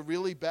doesn't say the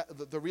really bad,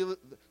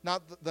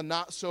 the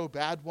not so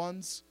bad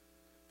ones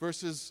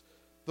versus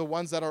the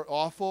ones that are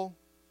awful.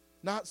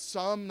 Not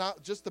some,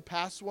 not just the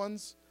past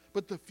ones,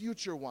 but the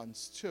future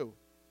ones too.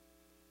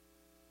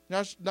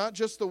 Not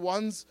just the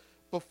ones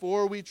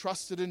before we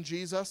trusted in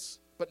Jesus,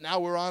 but now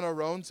we're on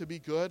our own to be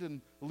good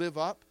and live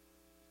up.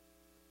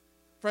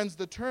 Friends,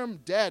 the term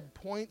dead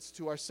points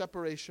to our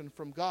separation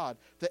from God,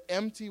 the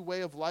empty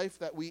way of life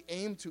that we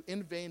aim to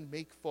in vain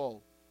make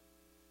full.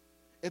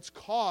 It's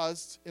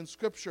caused in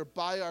Scripture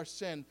by our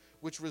sin,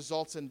 which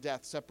results in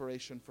death,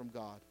 separation from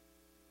God.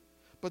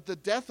 But the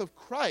death of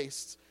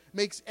Christ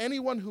makes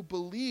anyone who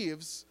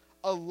believes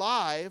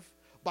alive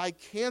by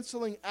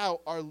canceling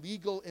out our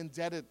legal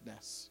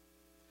indebtedness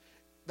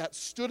that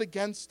stood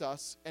against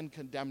us and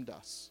condemned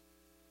us.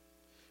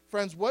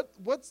 Friends,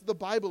 what's the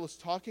Bible is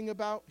talking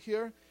about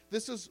here?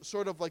 This is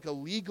sort of like a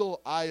legal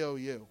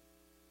IOU.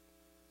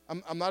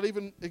 I'm not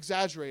even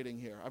exaggerating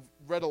here. I've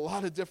read a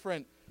lot of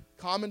different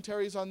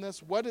commentaries on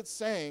this. What it's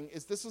saying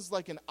is this is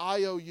like an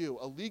IOU,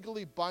 a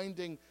legally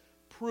binding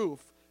proof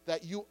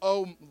that you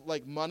owe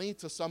like money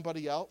to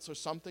somebody else or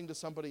something to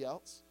somebody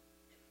else,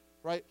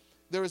 right?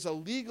 There is a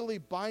legally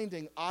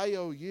binding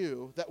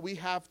IOU that we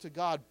have to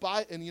God.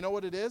 And you know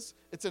what it is?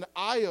 It's an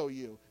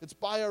IOU. It's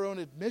by our own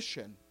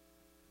admission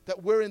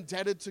that we're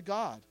indebted to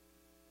God.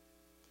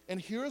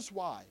 And here's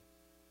why.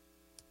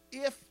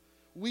 If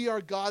we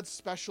are God's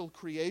special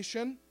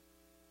creation,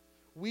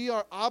 we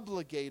are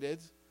obligated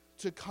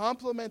to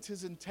complement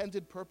his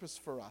intended purpose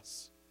for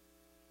us.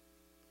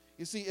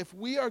 You see, if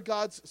we are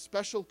God's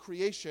special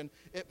creation,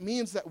 it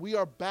means that we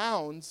are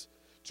bound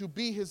to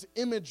be his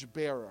image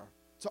bearer,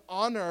 to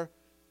honor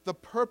the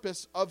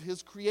purpose of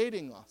his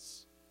creating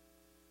us.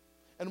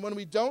 And when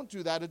we don't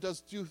do that, it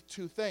does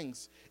two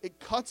things. It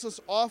cuts us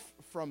off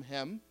from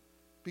him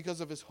because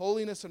of his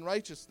holiness and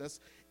righteousness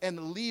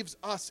and leaves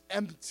us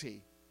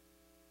empty.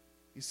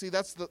 You see,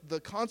 that's the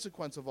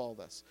consequence of all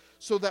this.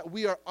 So that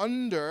we are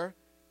under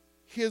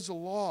his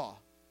law.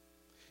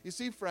 You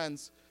see,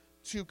 friends,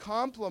 to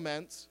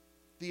complement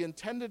the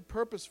intended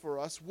purpose for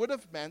us would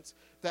have meant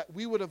that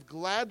we would have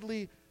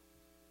gladly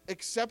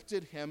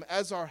accepted him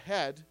as our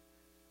head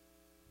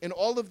in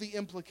all of the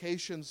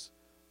implications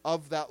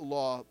of that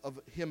law, of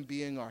him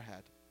being our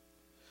head.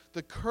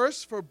 The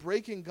curse for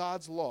breaking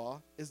God's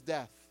law is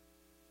death.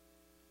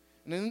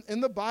 And in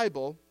the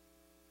Bible,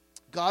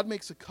 God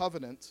makes a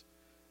covenant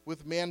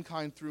with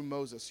mankind through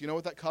Moses. You know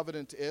what that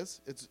covenant is?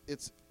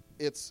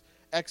 It's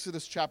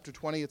Exodus chapter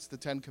 20. It's the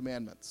 10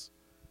 Commandments.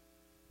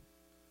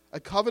 A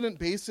covenant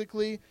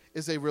basically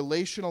is a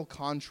relational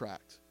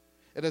contract.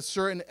 It has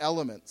certain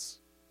elements.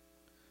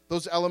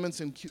 Those elements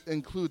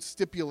include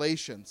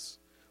stipulations.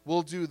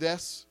 We'll do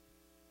this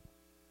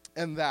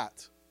and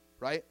that,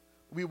 right?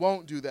 We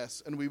won't do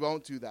this and we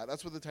won't do that.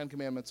 That's what the 10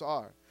 Commandments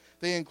are.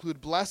 They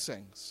include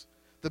blessings,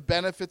 the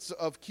benefits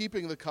of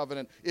keeping the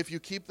covenant. If you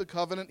keep the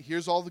covenant,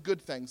 here's all the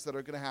good things that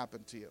are going to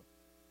happen to you,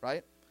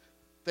 right?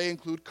 They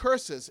include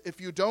curses. If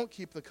you don't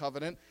keep the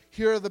covenant,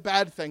 here are the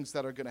bad things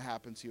that are going to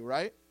happen to you,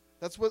 right?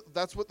 That's what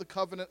the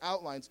covenant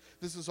outlines.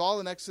 This is all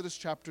in Exodus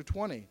chapter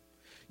 20.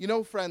 You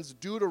know, friends,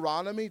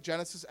 Deuteronomy,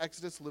 Genesis,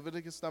 Exodus,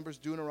 Leviticus, Numbers,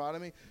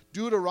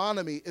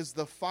 Deuteronomy is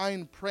the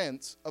fine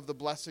print of the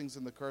blessings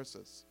and the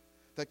curses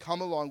that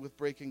come along with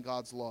breaking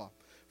God's law.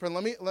 Friend,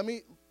 let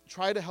me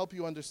try to help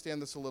you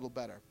understand this a little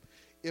better.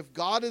 If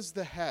God is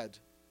the head,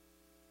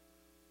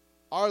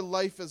 our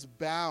life is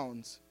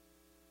bound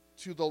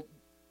to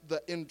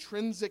the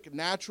intrinsic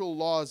natural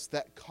laws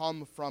that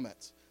come from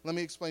it. Let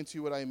me explain to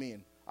you what I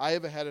mean. I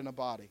have a head and a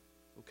body,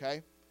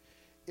 okay?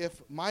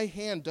 If my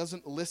hand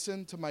doesn't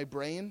listen to my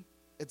brain,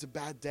 it's a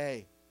bad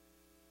day,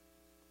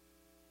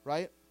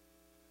 right?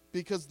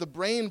 Because the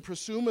brain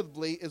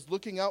presumably is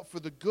looking out for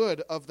the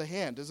good of the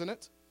hand, isn't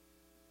it?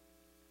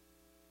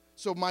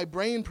 So my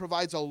brain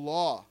provides a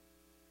law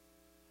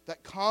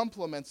that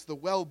complements the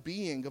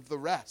well-being of the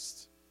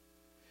rest.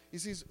 You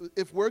see,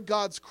 if we're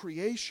God's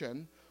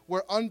creation,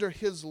 we're under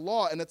his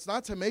law, and it's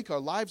not to make our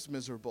lives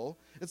miserable.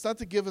 It's not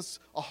to give us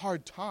a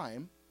hard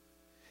time.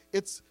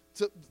 It's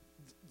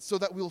so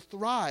that we'll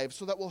thrive,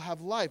 so that we'll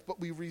have life, but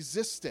we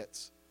resist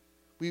it.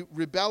 We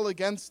rebel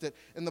against it.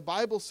 And the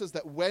Bible says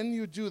that when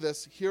you do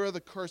this, here are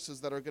the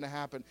curses that are going to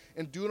happen.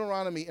 And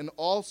Deuteronomy, in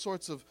all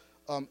sorts of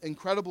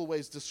incredible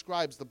ways,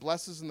 describes the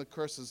blessings and the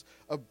curses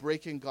of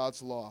breaking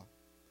God's law.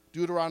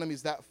 Deuteronomy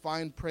is that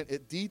fine print.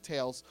 It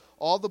details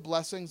all the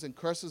blessings and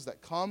curses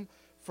that come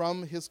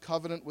from his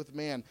covenant with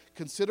man.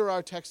 Consider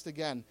our text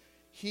again.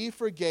 He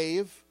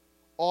forgave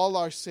all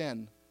our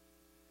sin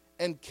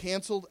and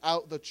canceled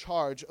out the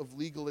charge of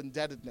legal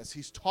indebtedness.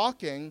 He's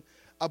talking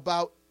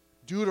about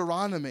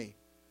Deuteronomy.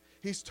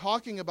 He's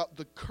talking about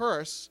the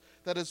curse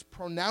that is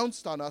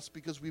pronounced on us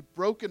because we've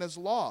broken his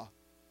law.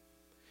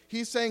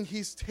 He's saying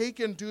he's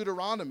taken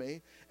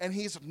Deuteronomy and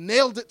he's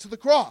nailed it to the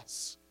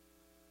cross.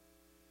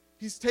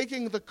 He's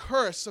taking the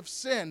curse of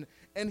sin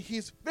and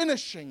he's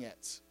finishing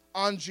it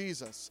on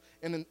Jesus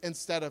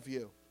instead of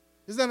you.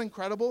 Isn't that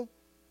incredible?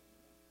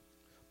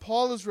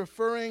 Paul is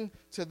referring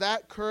to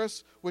that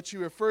curse, which he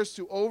refers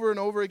to over and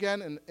over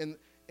again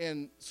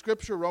in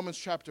Scripture, Romans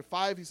chapter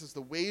 5. He says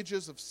the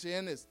wages of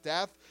sin is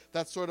death.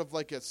 That's sort of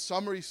like a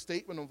summary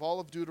statement of all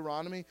of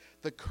Deuteronomy.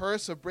 The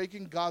curse of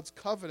breaking God's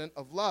covenant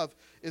of love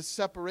is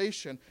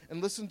separation. And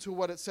listen to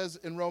what it says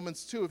in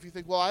Romans 2. If you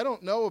think, well, I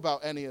don't know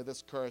about any of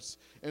this curse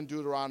in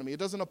Deuteronomy. It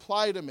doesn't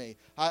apply to me.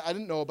 I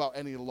didn't know about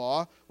any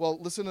law. Well,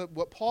 listen to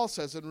what Paul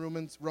says in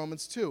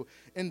Romans 2.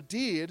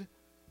 Indeed,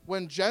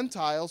 when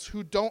Gentiles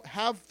who don't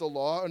have the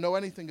law or know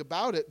anything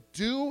about it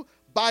do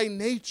by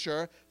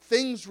nature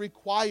things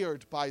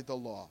required by the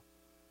law,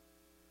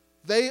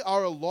 they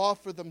are a law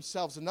for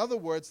themselves. In other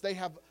words, they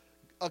have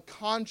a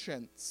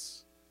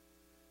conscience.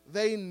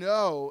 They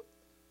know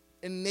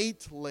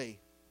innately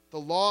the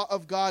law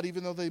of God,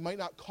 even though they might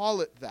not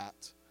call it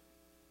that.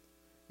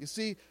 You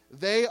see,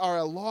 they are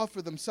a law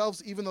for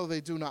themselves, even though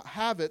they do not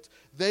have it.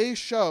 They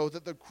show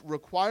that the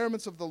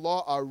requirements of the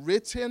law are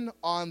written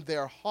on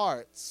their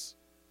hearts,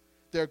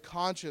 their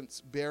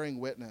conscience bearing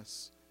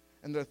witness,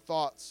 and their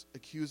thoughts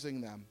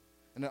accusing them,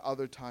 and at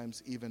other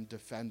times even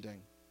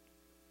defending.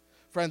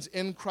 Friends,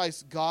 in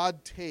Christ,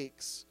 God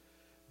takes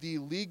the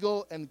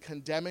legal and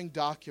condemning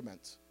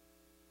document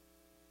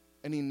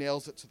and he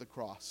nails it to the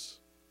cross.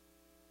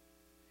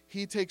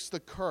 He takes the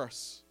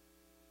curse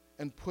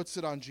and puts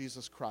it on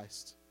Jesus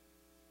Christ.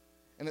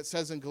 And it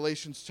says in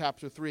Galatians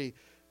chapter 3,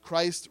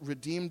 Christ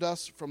redeemed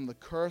us from the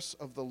curse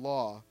of the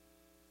law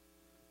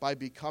by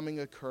becoming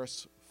a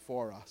curse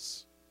for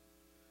us.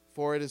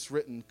 For it is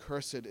written,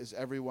 cursed is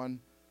everyone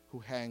who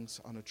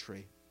hangs on a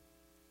tree.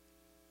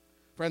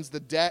 Friends, the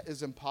debt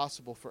is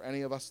impossible for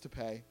any of us to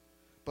pay,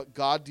 but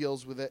God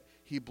deals with it.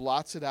 He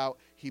blots it out.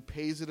 He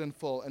pays it in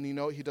full. And you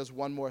know, he does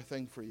one more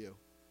thing for you.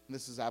 And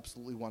this is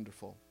absolutely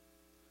wonderful.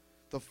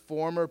 The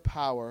former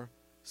power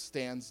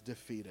stands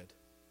defeated.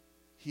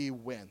 He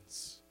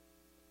wins.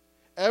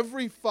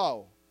 Every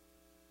foe,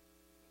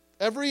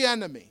 every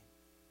enemy,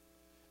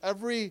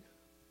 every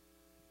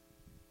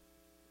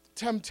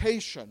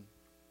temptation,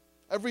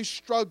 every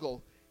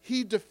struggle,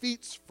 he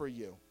defeats for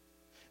you.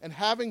 And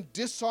having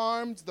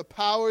disarmed the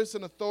powers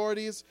and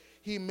authorities,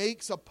 he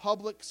makes a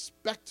public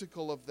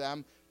spectacle of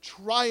them,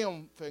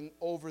 triumphing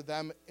over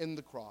them in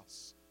the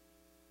cross.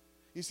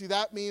 You see,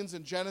 that means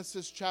in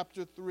Genesis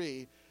chapter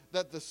 3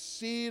 that the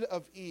seed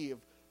of Eve,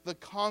 the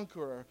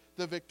conqueror,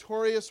 the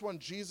victorious one,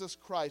 Jesus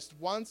Christ,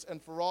 once and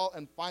for all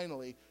and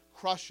finally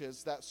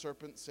crushes that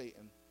serpent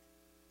Satan.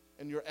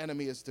 And your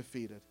enemy is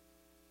defeated.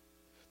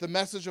 The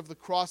message of the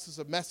cross is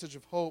a message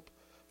of hope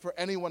for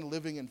anyone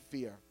living in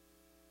fear.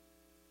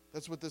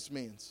 That's what this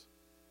means.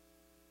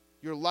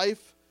 Your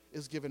life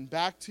is given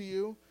back to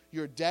you.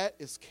 Your debt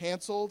is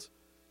canceled.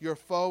 Your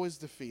foe is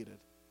defeated.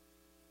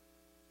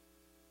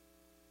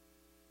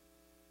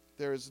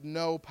 There is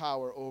no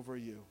power over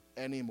you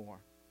anymore,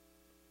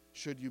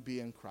 should you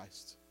be in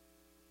Christ.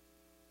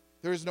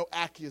 There is no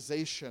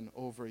accusation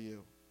over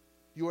you.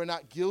 You are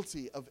not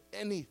guilty of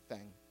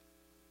anything.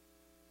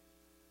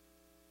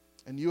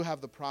 And you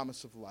have the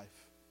promise of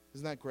life.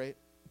 Isn't that great?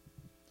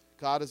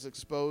 God has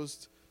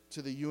exposed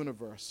to the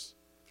universe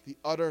the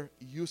utter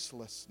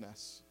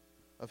uselessness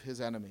of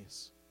his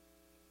enemies.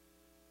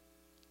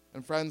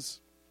 And friends,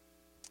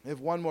 I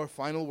have one more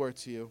final word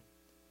to you.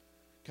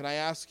 Can I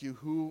ask you,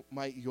 who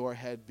might your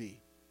head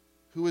be?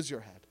 Who is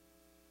your head?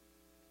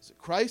 Is it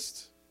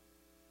Christ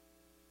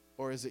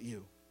or is it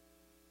you?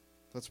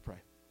 Let's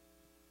pray.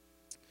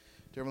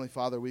 Dear Heavenly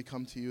Father, we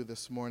come to you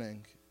this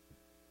morning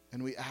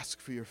and we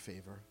ask for your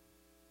favor.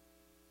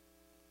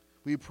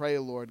 We pray,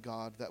 Lord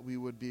God, that we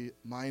would be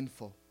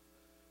mindful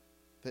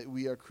that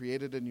we are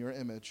created in your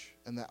image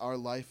and that our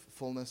life,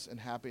 fullness, and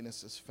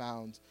happiness is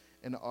found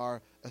in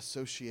our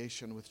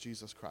association with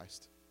Jesus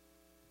Christ.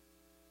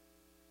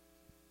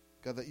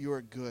 God, that you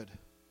are good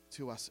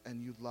to us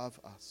and you love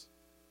us.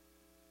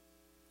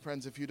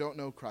 Friends, if you don't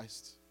know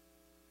Christ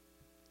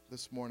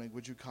this morning,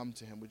 would you come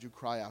to him? Would you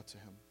cry out to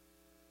him?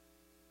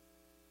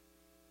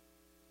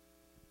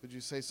 Would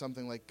you say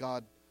something like,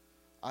 God,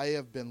 I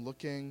have been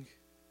looking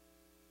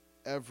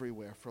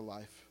everywhere for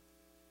life,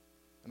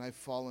 and I've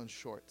fallen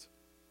short.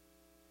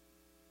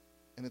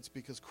 And it's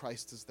because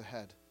Christ is the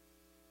head.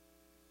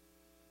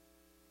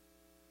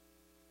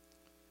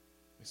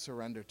 We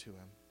surrender to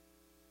him.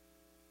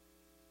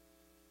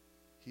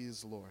 He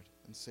is Lord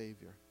and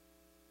Savior.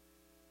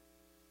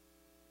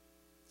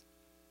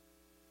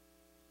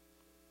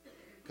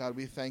 God,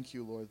 we thank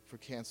you, Lord, for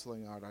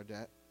canceling out our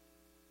debt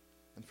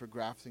and for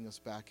grafting us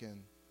back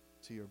in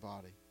to your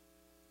body.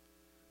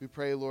 We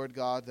pray, Lord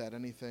God, that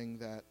anything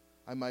that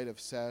I might have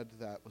said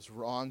that was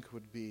wrong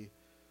would be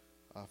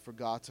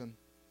forgotten.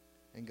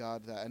 And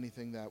God, that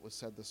anything that was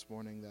said this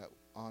morning that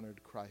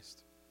honored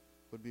Christ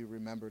would be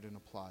remembered and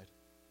applied.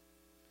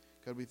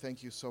 God, we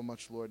thank you so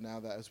much, Lord,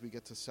 now that as we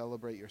get to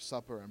celebrate your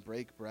supper and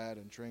break bread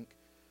and drink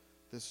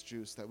this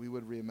juice, that we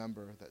would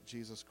remember that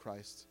Jesus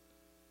Christ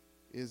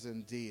is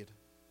indeed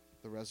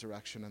the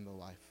resurrection and the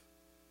life.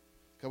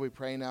 God, we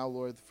pray now,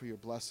 Lord, for your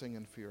blessing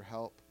and for your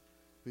help.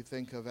 We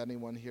think of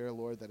anyone here,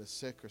 Lord, that is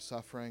sick or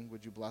suffering.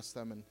 Would you bless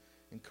them and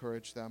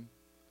encourage them?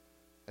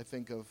 I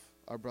think of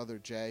our brother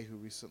Jay, who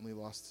recently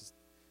lost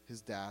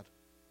his dad.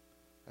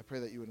 I pray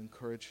that you would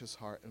encourage his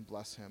heart and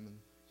bless him, and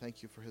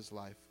thank you for his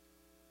life.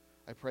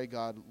 I pray,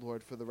 God,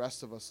 Lord, for the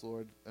rest of us,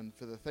 Lord, and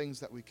for the things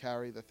that we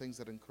carry, the things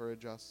that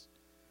encourage us.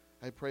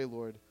 I pray,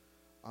 Lord,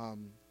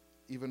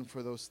 even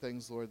for those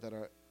things, Lord, that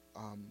are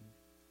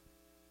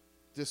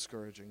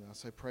discouraging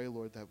us. I pray,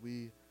 Lord, that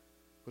we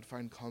would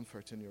find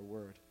comfort in your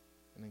word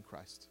and in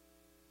Christ.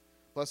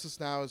 Bless us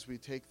now as we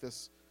take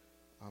this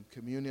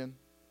communion.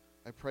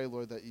 I pray,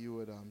 Lord, that you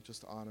would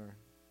just honor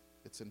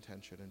its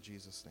intention. In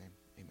Jesus' name,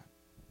 amen.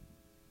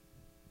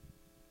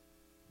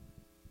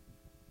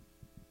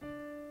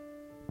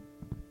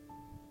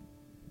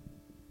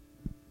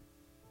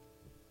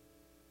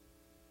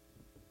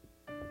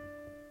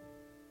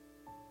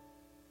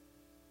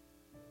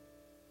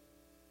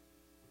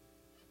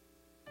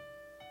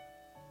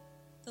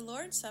 The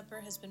Lord's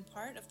Supper has been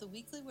part of the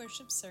weekly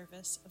worship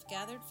service of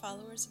gathered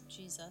followers of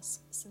Jesus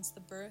since the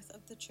birth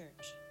of the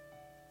church.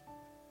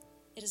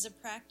 It is a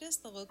practice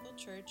the local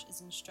church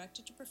is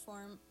instructed to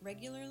perform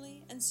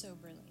regularly and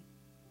soberly.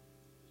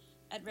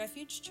 At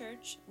Refuge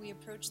Church, we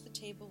approach the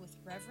table with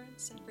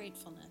reverence and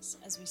gratefulness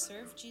as we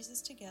serve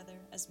Jesus together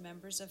as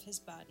members of his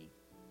body.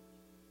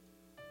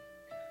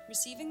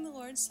 Receiving the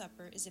Lord's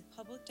Supper is a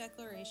public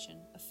declaration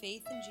of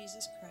faith in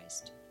Jesus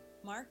Christ,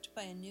 marked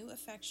by a new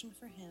affection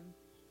for him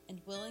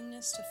and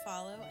willingness to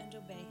follow and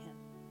obey him.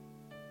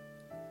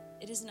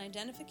 It is an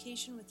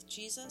identification with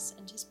Jesus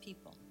and his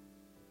people.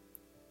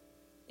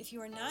 If you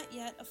are not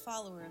yet a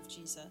follower of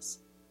Jesus,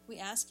 we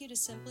ask you to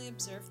simply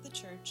observe the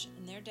church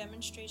in their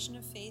demonstration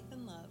of faith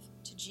and love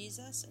to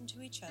Jesus and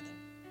to each other,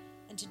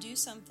 and to do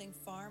something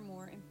far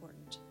more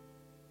important.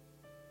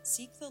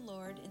 Seek the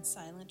Lord in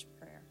silent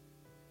prayer.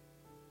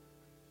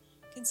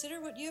 Consider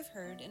what you have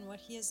heard and what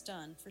he has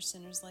done for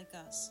sinners like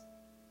us.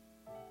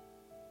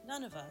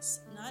 None of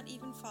us, not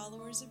even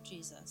followers of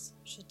Jesus,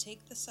 should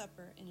take the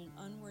supper in an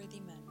unworthy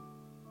manner.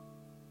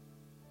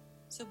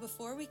 So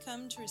before we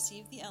come to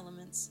receive the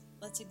elements,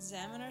 let's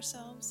examine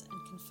ourselves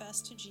and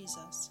confess to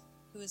Jesus,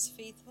 who is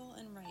faithful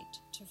and right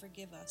to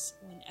forgive us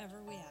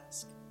whenever we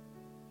ask.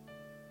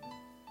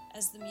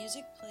 As the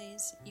music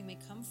plays, you may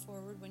come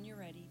forward when you're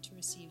ready to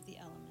receive the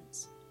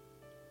elements.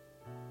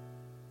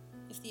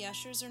 If the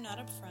ushers are not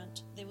up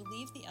front, they will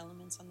leave the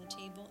elements on the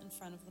table in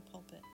front of the pulpit.